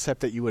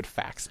concept that you would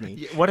fax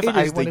me. What if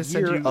I want to send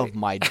send you you of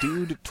my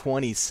dude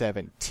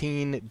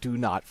 2017? Do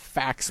not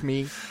fax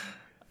me.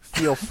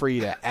 Feel free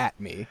to @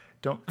 me.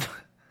 Don't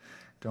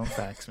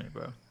fax me,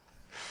 bro.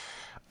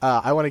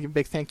 I want to give a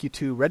big thank you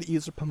to Reddit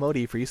user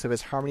Pomodi for use of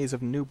his Harmonies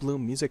of New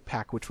Bloom music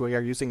pack, which we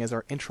are using as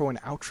our intro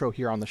and outro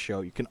here on the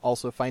show. You can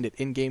also find it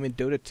in-game in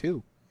Dota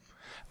 2.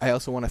 I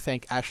also want to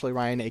thank Ashley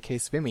Ryan, a.k.a.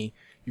 Svimmy.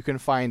 You can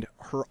find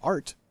her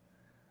art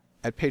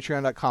at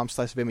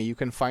patreon.com/Vimmy. You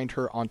can find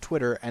her on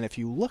Twitter, and if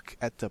you look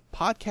at the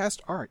podcast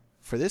art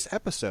for this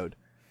episode,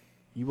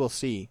 you will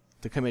see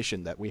the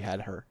commission that we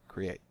had her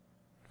create.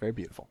 Very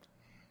beautiful.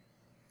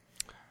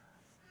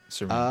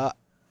 I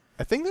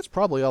think that's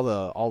probably all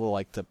the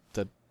like the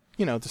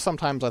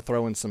sometimes I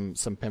throw in some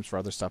pimps for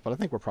other stuff, but I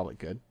think we're probably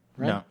good.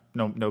 Right?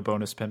 No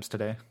bonus pimps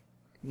today.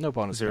 No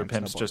bonus. Zero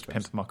pimps, pimps, just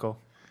pimp muckle.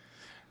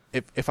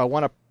 If I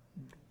want to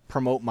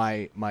promote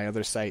my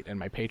other site and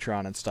my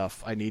Patreon and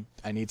stuff, I need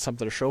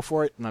something to show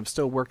for it, and I'm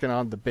still working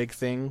on the big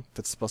thing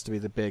that's supposed to be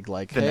the big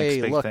next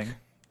big look, thing.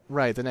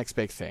 Right, the next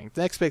big thing.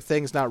 The next big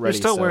thing's not ready.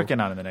 You're still so working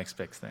on the next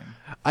big thing.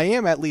 I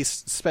am at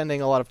least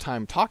spending a lot of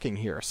time talking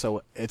here,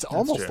 so it's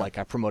almost true. like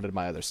I promoted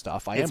my other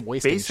stuff. I It's am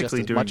wasting basically just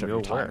as doing much of real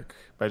your time. work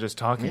by just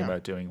talking Yeah.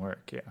 about doing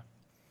work. Yeah.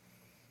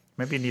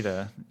 Maybe you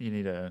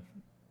need to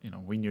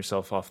wean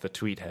yourself off the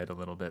tweet head a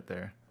little bit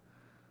there.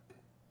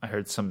 I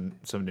heard some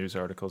news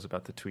articles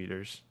about the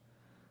tweeters.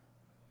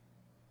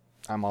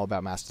 I'm all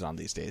about Mastodon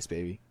these days,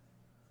 baby.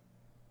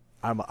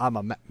 I'm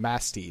a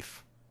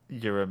mastiff.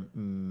 You're a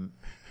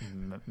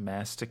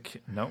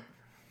mastic. No.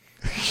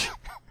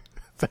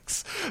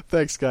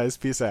 Thanks, guys.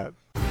 Peace out.